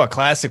 Oh, a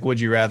classic. Would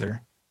you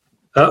rather?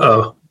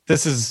 Uh-oh.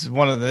 This is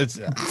one of the.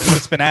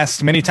 It's been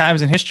asked many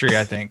times in history.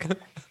 I think.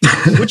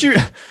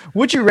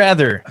 Would you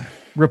rather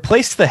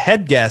replace the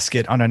head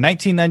gasket on a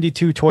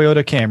 1992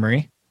 Toyota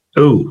Camry,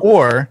 Ooh.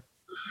 or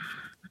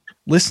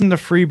listen to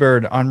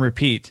Freebird on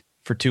repeat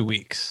for 2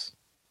 weeks?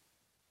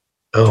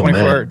 Oh,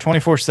 man.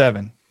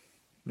 24/7.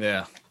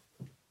 Yeah.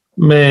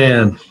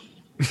 Man.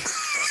 You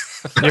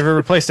ever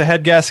replaced a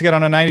head gasket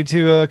on a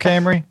 92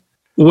 Camry?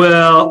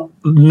 Well,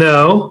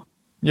 no.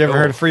 You ever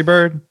heard of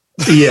Freebird?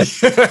 Yeah.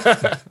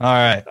 All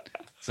right.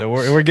 So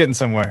we're getting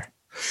somewhere.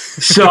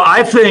 So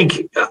I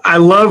think I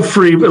love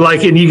Free,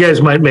 like, and you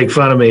guys might make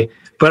fun of me,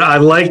 but I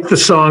like the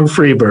song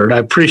Freebird. I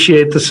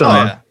appreciate the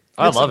song. yeah.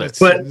 I love it.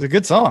 But It's a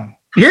good song.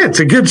 yeah, it's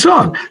a good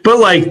song. But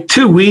like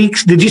 2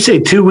 weeks, did you say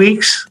 2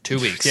 weeks 2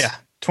 weeks. Yeah.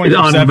 on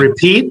 24/7.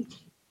 repeat?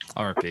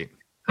 I'll repeat.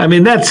 I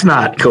mean, that's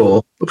not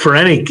cool for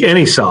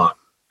any song.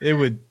 It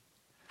would.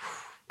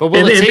 But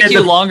will it And take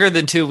you the- longer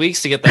than 2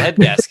 weeks to get the head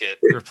gasket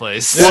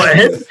replaced?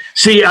 Well,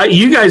 see,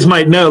 you guys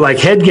might know, like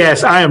head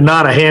gas, I am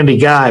not a handy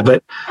guy,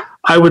 but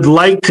I would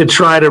like to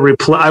try to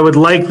I would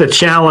like the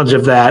challenge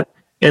of that,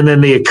 and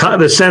then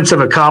the sense of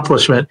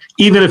accomplishment,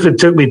 even if it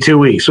took me 2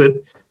 weeks. But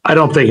I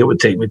don't think it would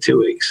take me 2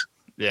 weeks.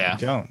 Yeah.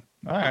 Don't.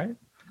 All right.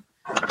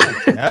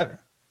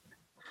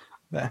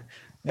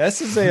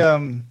 This is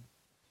a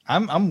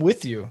I'm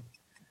with you.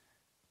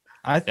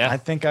 I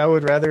think I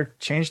would rather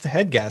change the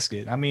head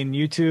gasket. I mean,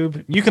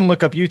 YouTube. You can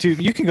look up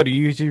YouTube. You can go to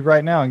YouTube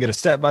right now and get a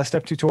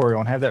step-by-step tutorial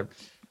and have that.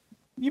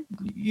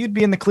 You'd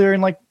be in the clear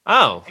in like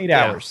 8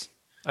 hours.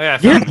 Oh yeah, I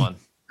found one.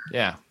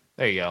 Yeah,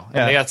 there you go. And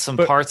Yeah, they got some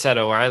but- parts at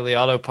O'Reilly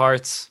Auto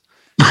Parts.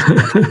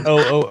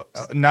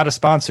 Not a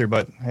sponsor,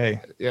 but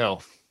hey, Yo,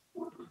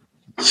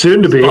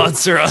 Soon to be.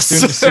 sponsor us,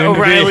 Soon to be.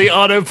 O'Reilly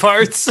Auto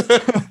Parts.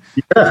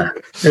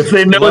 If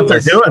they know what they're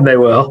doing, they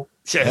will.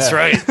 Yeah, that's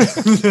right.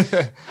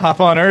 hop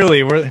on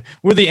early. We're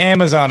the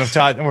Amazon of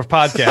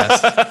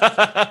podcast.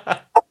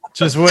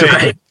 Just wait.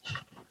 Right.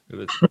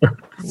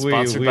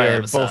 Sponsored we by are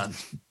Amazon.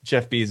 both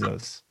Jeff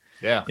Bezos.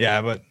 Yeah.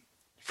 Yeah, but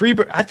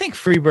Freebird. I think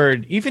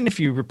Freebird. Even if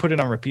you put it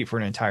on repeat for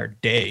an entire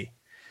day,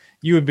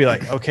 you would be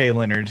like, okay,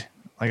 Leonard.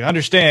 Like,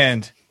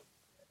 understand.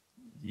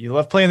 You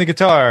love playing the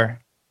guitar.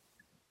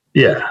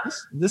 Yeah.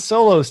 This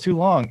solo is too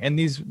long, and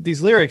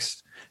these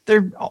lyrics,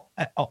 they're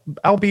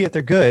albeit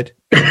they're good,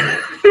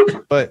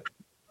 but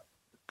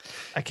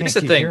I can't. Here's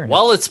the keep thing: hearing it.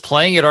 while it's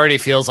playing, it already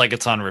feels like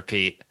it's on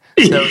repeat.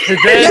 So to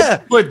then Yeah.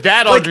 put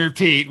that on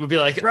repeat would be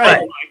like,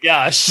 Right. oh my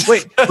gosh.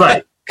 Wait,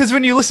 Right. because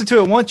when you listen to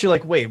it once, you're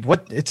like, wait,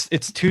 what? It's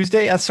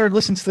Tuesday. I started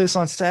listening to this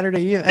on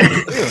Saturday.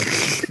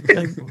 It's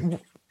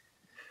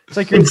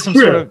like you're in some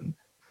sort of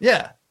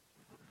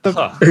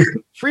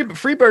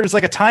Freebird is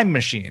like a time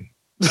machine.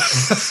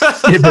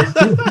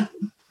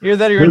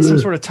 You're in some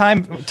sort of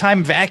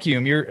time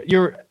vacuum.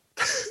 You're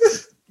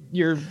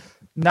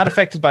not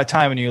affected by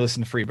time when you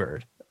listen to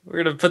Freebird.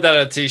 We're gonna put that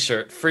on a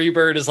T-shirt.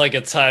 Freebird is like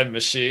a time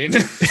machine.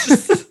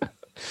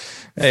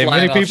 Hey, Flying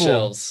many off people,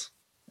 shelves.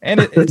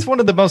 and it's one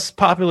of the most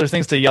popular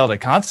things to yell at a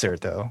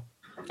concert, though.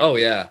 Oh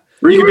yeah.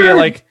 You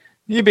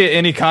could be at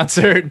any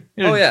concert.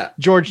 Oh, yeah.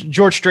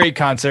 George Strait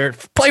concert.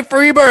 Play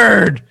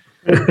Freebird.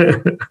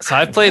 So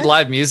I played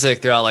live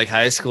music throughout like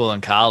high school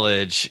and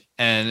college,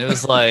 and it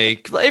was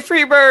like play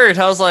Freebird.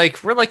 I was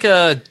like, we're like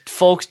a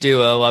folk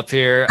duo up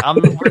here.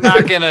 We're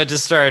not gonna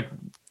just start.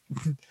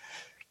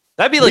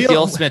 That'd be like the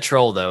ultimate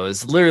troll, though.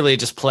 Is literally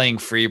just playing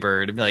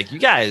Freebird and be like, you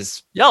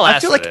guys, y'all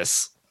asked for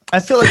this. I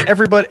feel like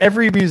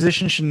every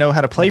musician should know how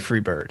to play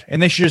Freebird,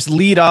 and they should just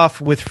lead off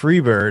with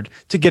Freebird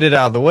to get it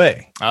out of the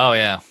way. Oh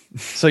yeah.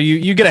 So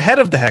you get ahead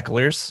of the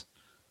hecklers,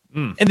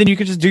 and then you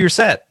can just do your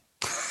set.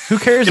 Who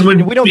cares? And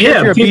when, We don't care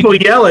if you're a people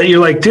beat. yell at you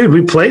like, dude,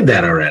 we played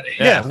that already.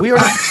 Yeah, we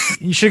already.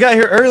 You should have got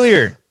here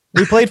earlier.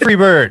 We played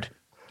Freebird.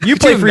 You Could you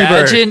play Freebird.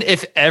 imagine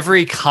if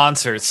every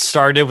concert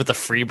started with a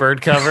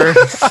Freebird cover?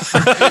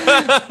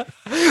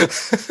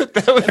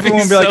 That would Everyone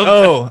would be like,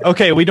 "Oh,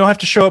 okay, we don't have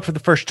to show up for the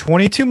first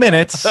 22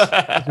 minutes. You're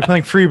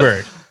playing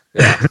Freebird.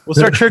 We'll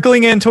start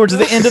trickling in towards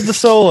the end of the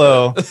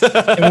solo,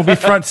 and we'll be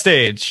front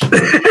stage."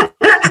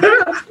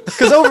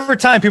 Because over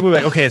time, people will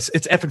be like, "Okay, it's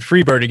effing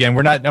Freebird again.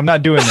 I'm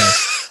not doing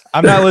this.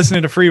 I'm not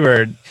listening to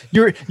Freebird.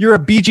 You're a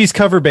Bee Gees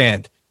cover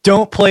band.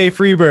 Don't play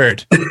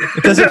Freebird.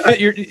 It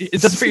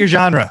doesn't fit your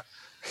genre."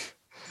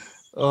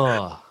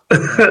 Oh.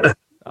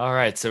 All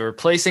right, so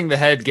replacing the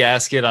head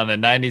gasket on a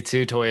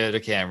 92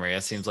 Toyota Camry.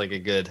 That seems like a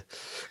good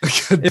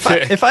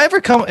If I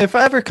ever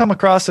come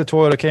across a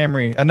Toyota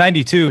Camry, a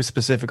 92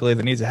 specifically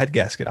that needs a head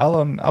gasket,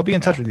 I'll be in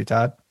touch with you,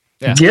 Todd.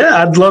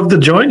 Yeah, I'd love to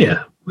join you.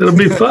 It'll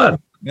be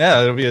fun.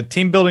 Yeah, it'll be a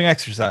team building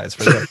exercise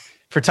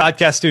for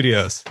Toddcast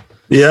Studios.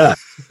 Yeah.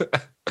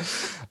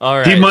 All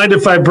right. Do you mind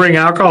if I bring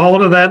alcohol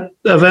to that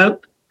event?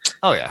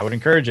 Oh yeah. I would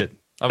encourage it.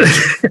 I would-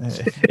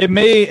 It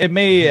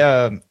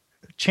may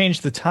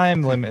change the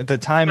time limit, the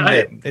time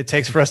that it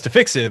takes for us to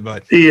fix it,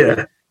 but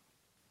Yeah.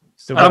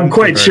 still I'm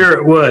quite sure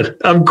it would.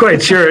 I'm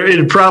quite sure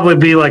it'd probably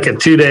be like a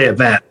 2-day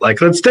event. Like,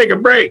 let's take a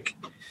break.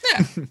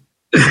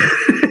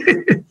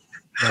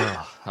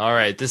 All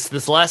right.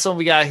 This last one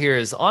we got here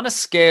is on a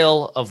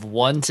scale of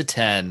 1 to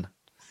 10.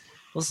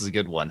 This is a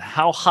good one.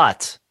 How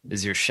hot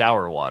is your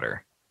shower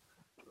water?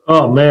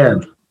 Oh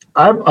man,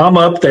 I'm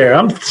up there.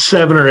 I'm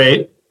 7 or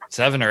 8.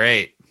 7 or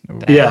 8.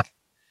 Yeah.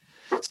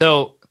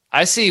 So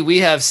I see we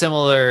have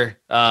similar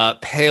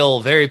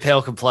very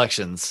pale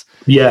complexions.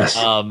 Yes.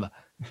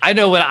 I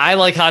know when I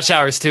like hot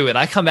showers too, and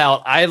I come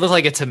out, I look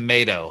like a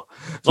tomato.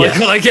 Like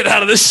when I get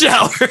out of the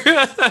shower.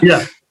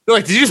 Yeah. They're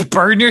like, did you just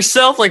burn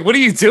yourself? Like, what are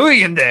you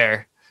doing in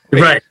there?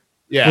 Right.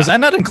 Yeah. Was that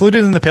not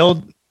included in the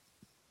pale?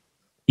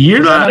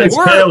 You're not as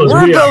pale as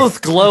we're we are.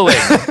 both glowing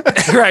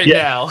right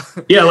now.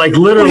 Yeah, like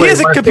literally. Well, he has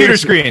a my computer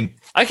face- screen.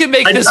 I can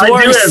make this I do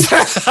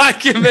worse. I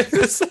can make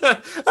this.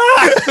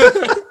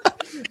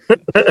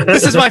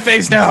 This is my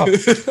face now. All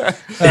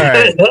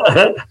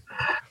right.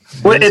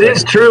 Well, it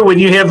is true when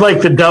you have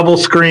like the double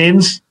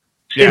screens.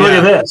 Hey, look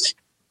at this.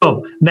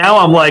 Oh, now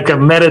I'm like a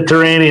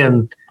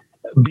Mediterranean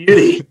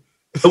beauty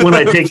when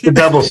I take the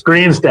double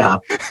screens down.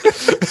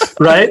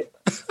 Right?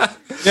 Look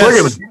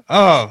at me.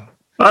 Oh,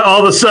 All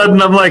of a sudden,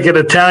 I'm like an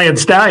Italian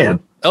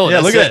stallion. Oh,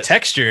 yeah. that's Look at it. that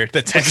texture.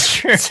 The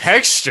texture.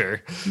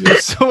 Texture.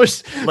 so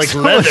much Like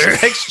so much leather.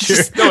 texture.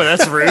 No,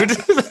 that's rude.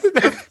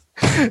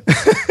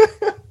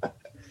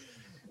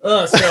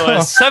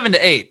 So 7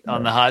 to 8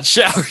 on the hot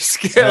shower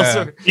scale. Yeah.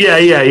 So- Yeah.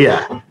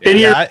 And you're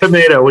Yeah, a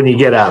tomato when you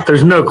get out.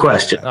 There's no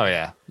question. oh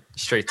yeah,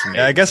 straight to me.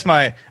 Yeah, I guess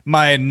my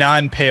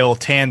non-pale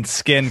tanned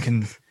skin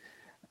can.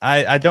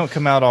 I don't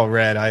come out all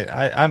red.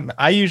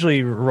 I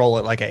usually roll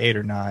it like an 8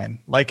 or 9.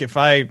 Like if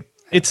I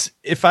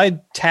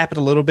tap it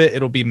a little bit,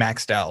 it'll be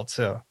maxed out.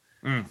 So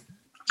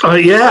Oh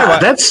yeah,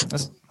 that's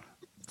probably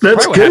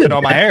what good. happened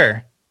on my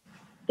hair.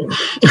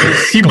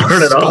 You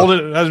burn it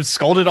off. I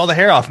scalded all the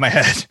hair off my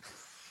head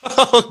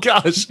Oh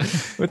gosh,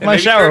 with my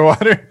shower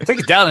water. take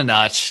it down a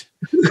notch.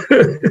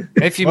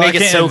 If you Well, make I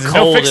it can't- so there's no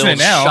cold, fixing it'll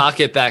it now.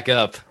 shock it back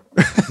up.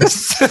 I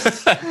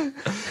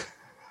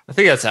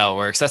think that's how it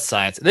works. That's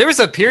science. There was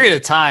a period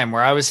of time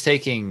where I was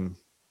taking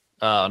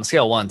on a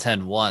scale of 1 to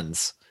 10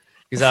 ones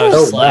because I was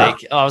just wow.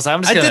 like, I'm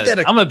just I did gonna, that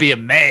I'm gonna be a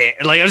man.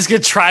 Like I'm just gonna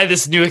try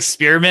this new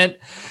experiment.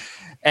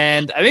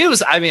 And I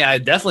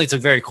definitely took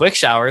very quick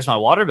showers. My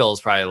water bill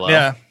was probably low.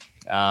 Yeah,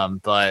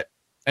 And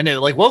it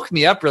like woke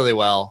me up really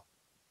well,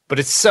 but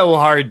it's so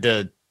hard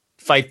to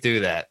fight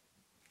through that.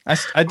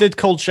 I did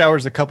cold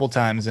showers a couple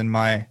times in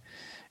my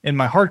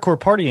hardcore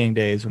partying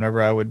days.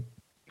 Whenever I would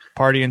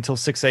party until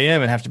 6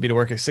 a.m. and have to be to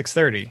work at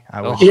 6:30,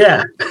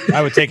 Yeah.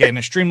 I would take an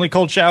extremely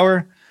cold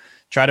shower,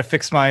 try to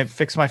fix my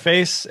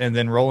face, and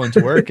then roll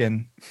into work.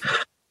 And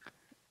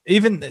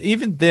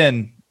even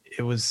then,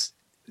 it was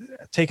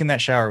taking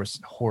that shower was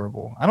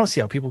horrible. I don't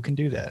see how people can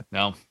do that.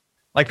 No.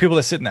 Like people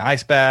that sit in the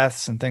ice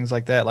baths and things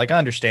like that. Like I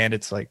understand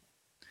it's like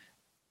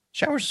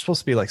showers are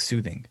supposed to be like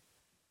soothing.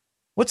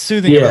 What's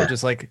soothing Yeah. about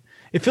just like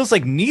it feels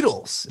like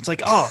needles. It's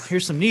like, oh,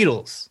 here's some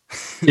needles.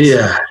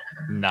 Yeah.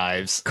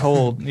 Knives.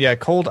 Cold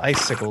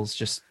icicles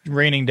just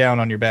raining down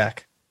on your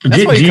back. Do,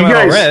 That's why do you you come out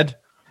all guys red.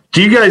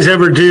 do you guys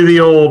ever do the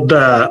old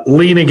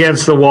lean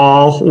against the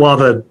wall while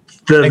the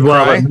And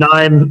cry?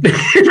 9?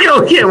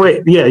 Oh yeah,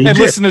 wait, yeah. You And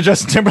do. listen to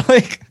Justin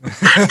Timberlake.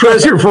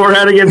 Press your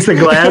forehead against the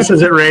glass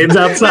as it rains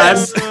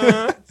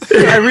outside.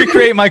 I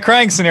recreate my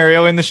crying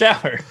scenario in the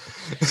shower.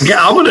 Yeah,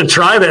 I'm gonna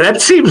try that.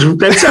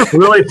 That sounds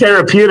really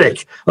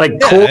therapeutic. Like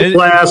cold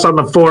glass on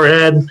the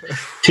forehead,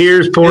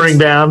 tears pouring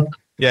down.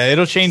 Yeah,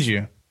 it'll change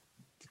you.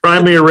 Cry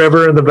me a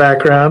river in the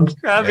background.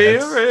 Grab me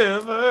a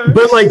river.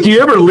 But like, do you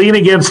ever lean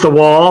against the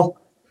wall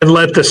and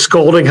let the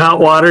scalding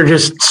hot water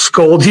just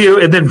scold you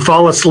and then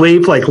fall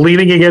asleep, like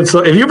leaning against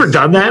have you ever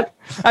done that?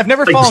 I've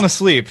never fallen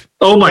asleep.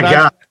 Oh my But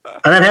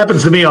God. That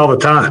happens to me all the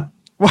time.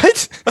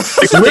 What?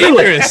 Like,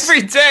 literally,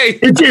 Every day.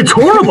 it's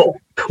horrible.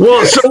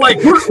 Well, so like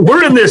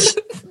we're in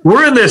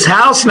this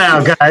house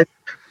now, guys,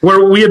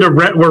 where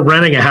we're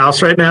renting a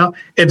house right now.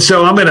 And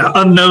so I'm in an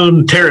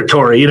unknown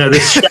territory.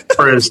 This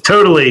shower is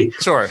totally,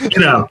 Sure. you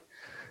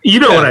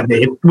know what I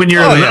mean? When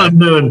you're in an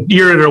unknown,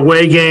 you're at an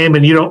away game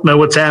and you don't know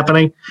what's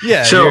happening.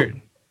 Yeah. So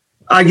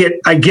I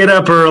get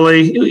up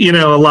early,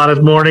 a lot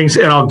of mornings,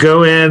 and I'll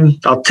go in,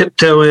 I'll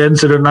tiptoe in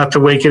so not to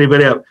wake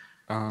anybody up.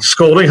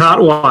 Scalding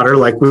hot water,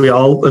 like we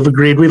all have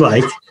agreed we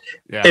like.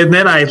 Yeah. And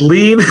then I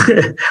lean,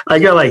 I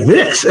go like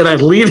this, and I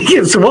lean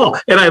against the wall,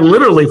 and I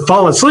literally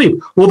fall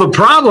asleep. Well, the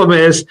problem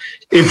is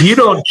if you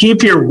don't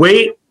keep your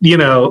weight,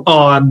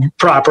 on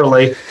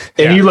properly,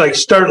 and you like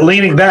start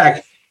leaning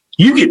back,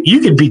 you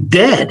could be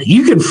dead.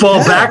 You can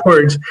fall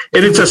backwards,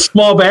 and it's a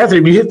small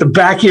bathroom. You hit the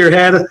back of your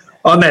head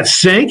on that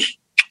sink,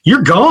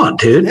 you're gone,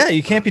 dude. Yeah,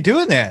 you can't be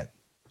doing that.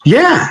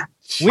 Yeah.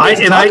 We need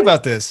to talk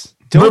about this.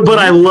 But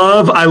I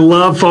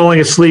love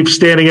falling asleep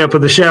standing up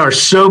in the shower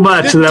so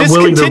much that I'm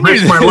willing to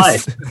risk my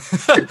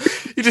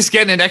life. You're just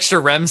getting an extra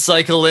REM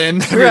cycle in.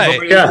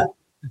 Right. Yeah.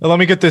 Well, let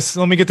me get this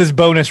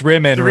bonus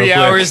rim in. 3 real quick.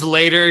 hours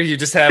later, you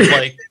just have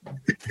like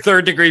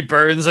 3rd-degree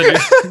burns on your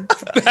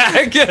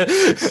back.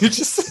 You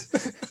just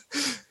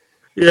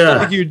Yeah.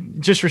 Like you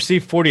just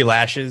received 40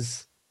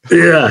 lashes.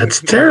 Yeah.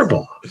 It's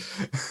terrible,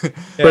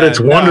 but it's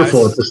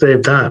wonderful at the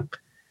same time.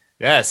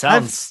 Yeah, it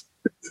sounds.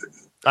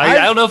 I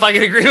don't know if I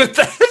can agree with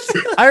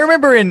that. I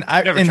remember in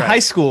tried high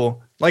it.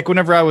 school, like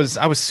whenever I was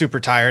super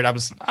tired. I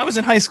was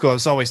in high school. I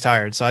was always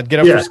tired, so I'd get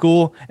up Yeah. from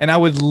school and I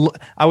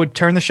would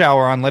turn the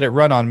shower on, let it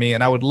run on me,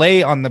 and I would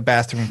lay on the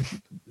bathroom.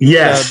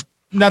 Yes.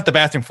 Not the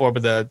bathroom floor,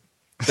 but the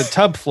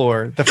tub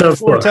floor, the Tub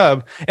floor floor.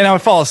 tub, and I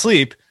would fall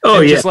asleep. Oh,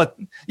 and yeah. just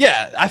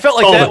I felt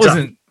like All that the time.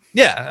 wasn't.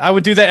 Yeah, I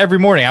would do that every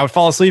morning. I would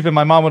fall asleep, and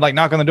my mom would like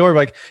knock on the door,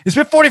 like, "It's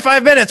been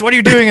 45 minutes. What are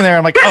you doing in there?"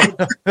 I'm like,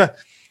 "Oh."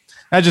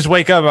 I just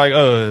wake up like,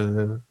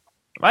 "Oh."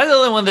 Am I the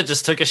only one that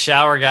just took a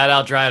shower, got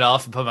out, dried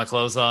off, and put my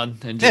clothes on?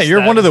 And Yeah, just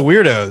you're one of the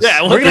weirdos.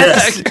 Yeah, what we're gonna, the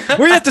have to, we're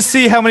gonna have to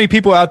see how many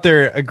people out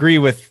there agree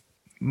with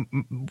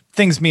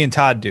things me and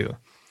Todd do,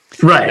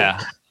 Right.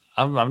 Yeah,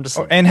 I'm just.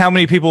 and how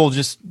many people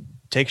just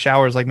take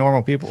showers like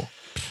normal people.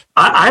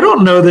 I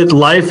don't know that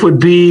life would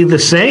be the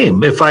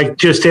same if I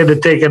just had to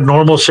take a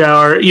normal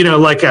shower,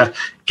 like a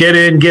get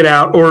in, get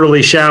out,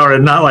 orderly shower,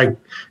 and not like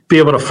be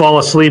able to fall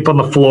asleep on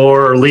the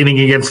floor or leaning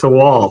against the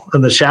wall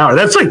in the shower.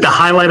 That's like the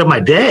highlight of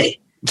my day.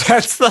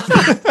 That's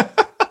the.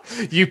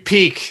 You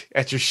peek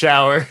at your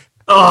shower.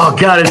 Oh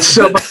God, it's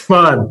so much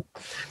fun.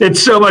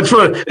 It's so much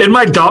fun. And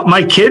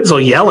my kids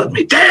will yell at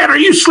me, "Dad, are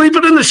you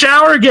sleeping in the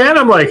shower again?"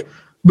 I'm like,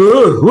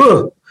 "Whoa,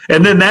 whoa."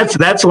 And then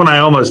that's when I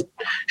almost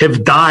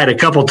have died a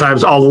couple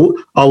times. I'll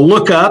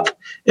look up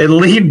and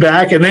lean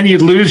back, and then you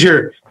lose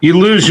your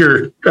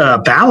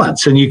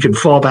balance, and you can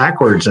fall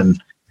backwards,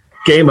 and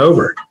game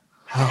over.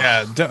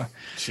 Yeah,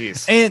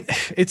 Jeez. and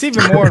it's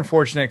even more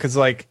unfortunate because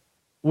like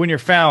when you're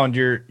found,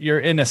 you're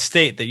in a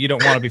state that you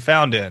don't want to be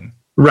found in.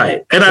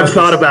 Right, and I've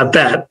thought about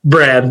that,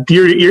 Brad.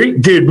 You're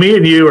dude. Me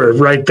and you are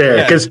right there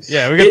Yeah, because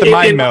we got the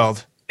mind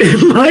meld.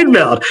 mind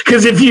meld.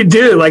 Because if you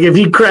do, like if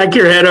you crack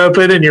your head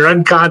open and you're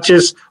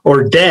unconscious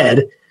or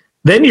dead,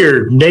 then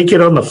you're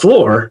naked on the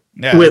floor.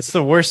 Yeah, with it's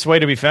the worst way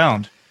to be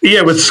found.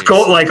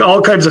 like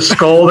all kinds of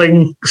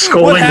scalding.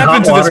 What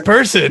happened to hot this water.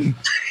 person?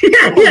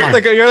 Yeah.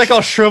 Like you're like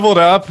all shriveled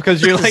up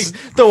because you're like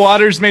the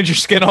water's made your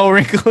skin all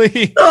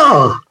wrinkly.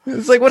 Oh,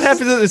 It's like, what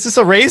happened? Is this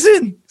a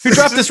raisin? Who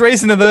dropped this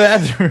raisin in the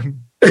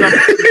bathroom?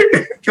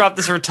 Drop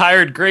this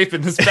retired grape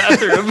in this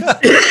bathroom.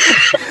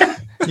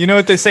 You know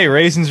what they say?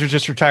 Raisins are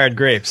just retired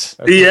grapes.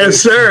 yes,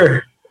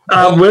 sir.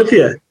 I'm with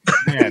you.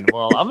 Man,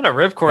 well, I'm gonna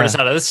ripcord us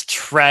out of this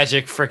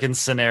tragic freaking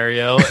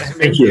scenario.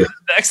 Thank you.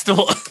 Next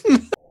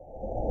one.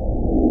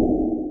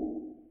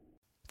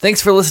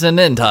 Thanks for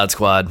listening in, Todd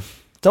Squad.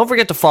 Don't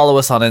forget to follow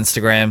us on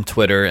Instagram,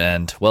 Twitter,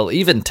 and, well,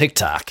 even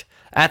TikTok,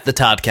 at the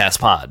Toddcast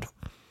Pod.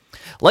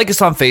 Like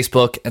us on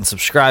Facebook and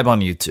subscribe on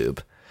YouTube.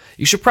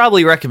 You should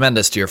probably recommend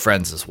us to your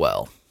friends as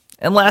well.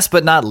 And last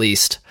but not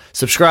least,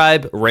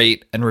 subscribe,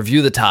 rate, and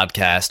review the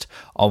Toddcast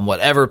on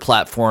whatever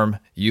platform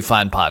you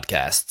find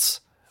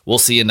podcasts. We'll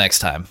see you next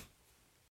time.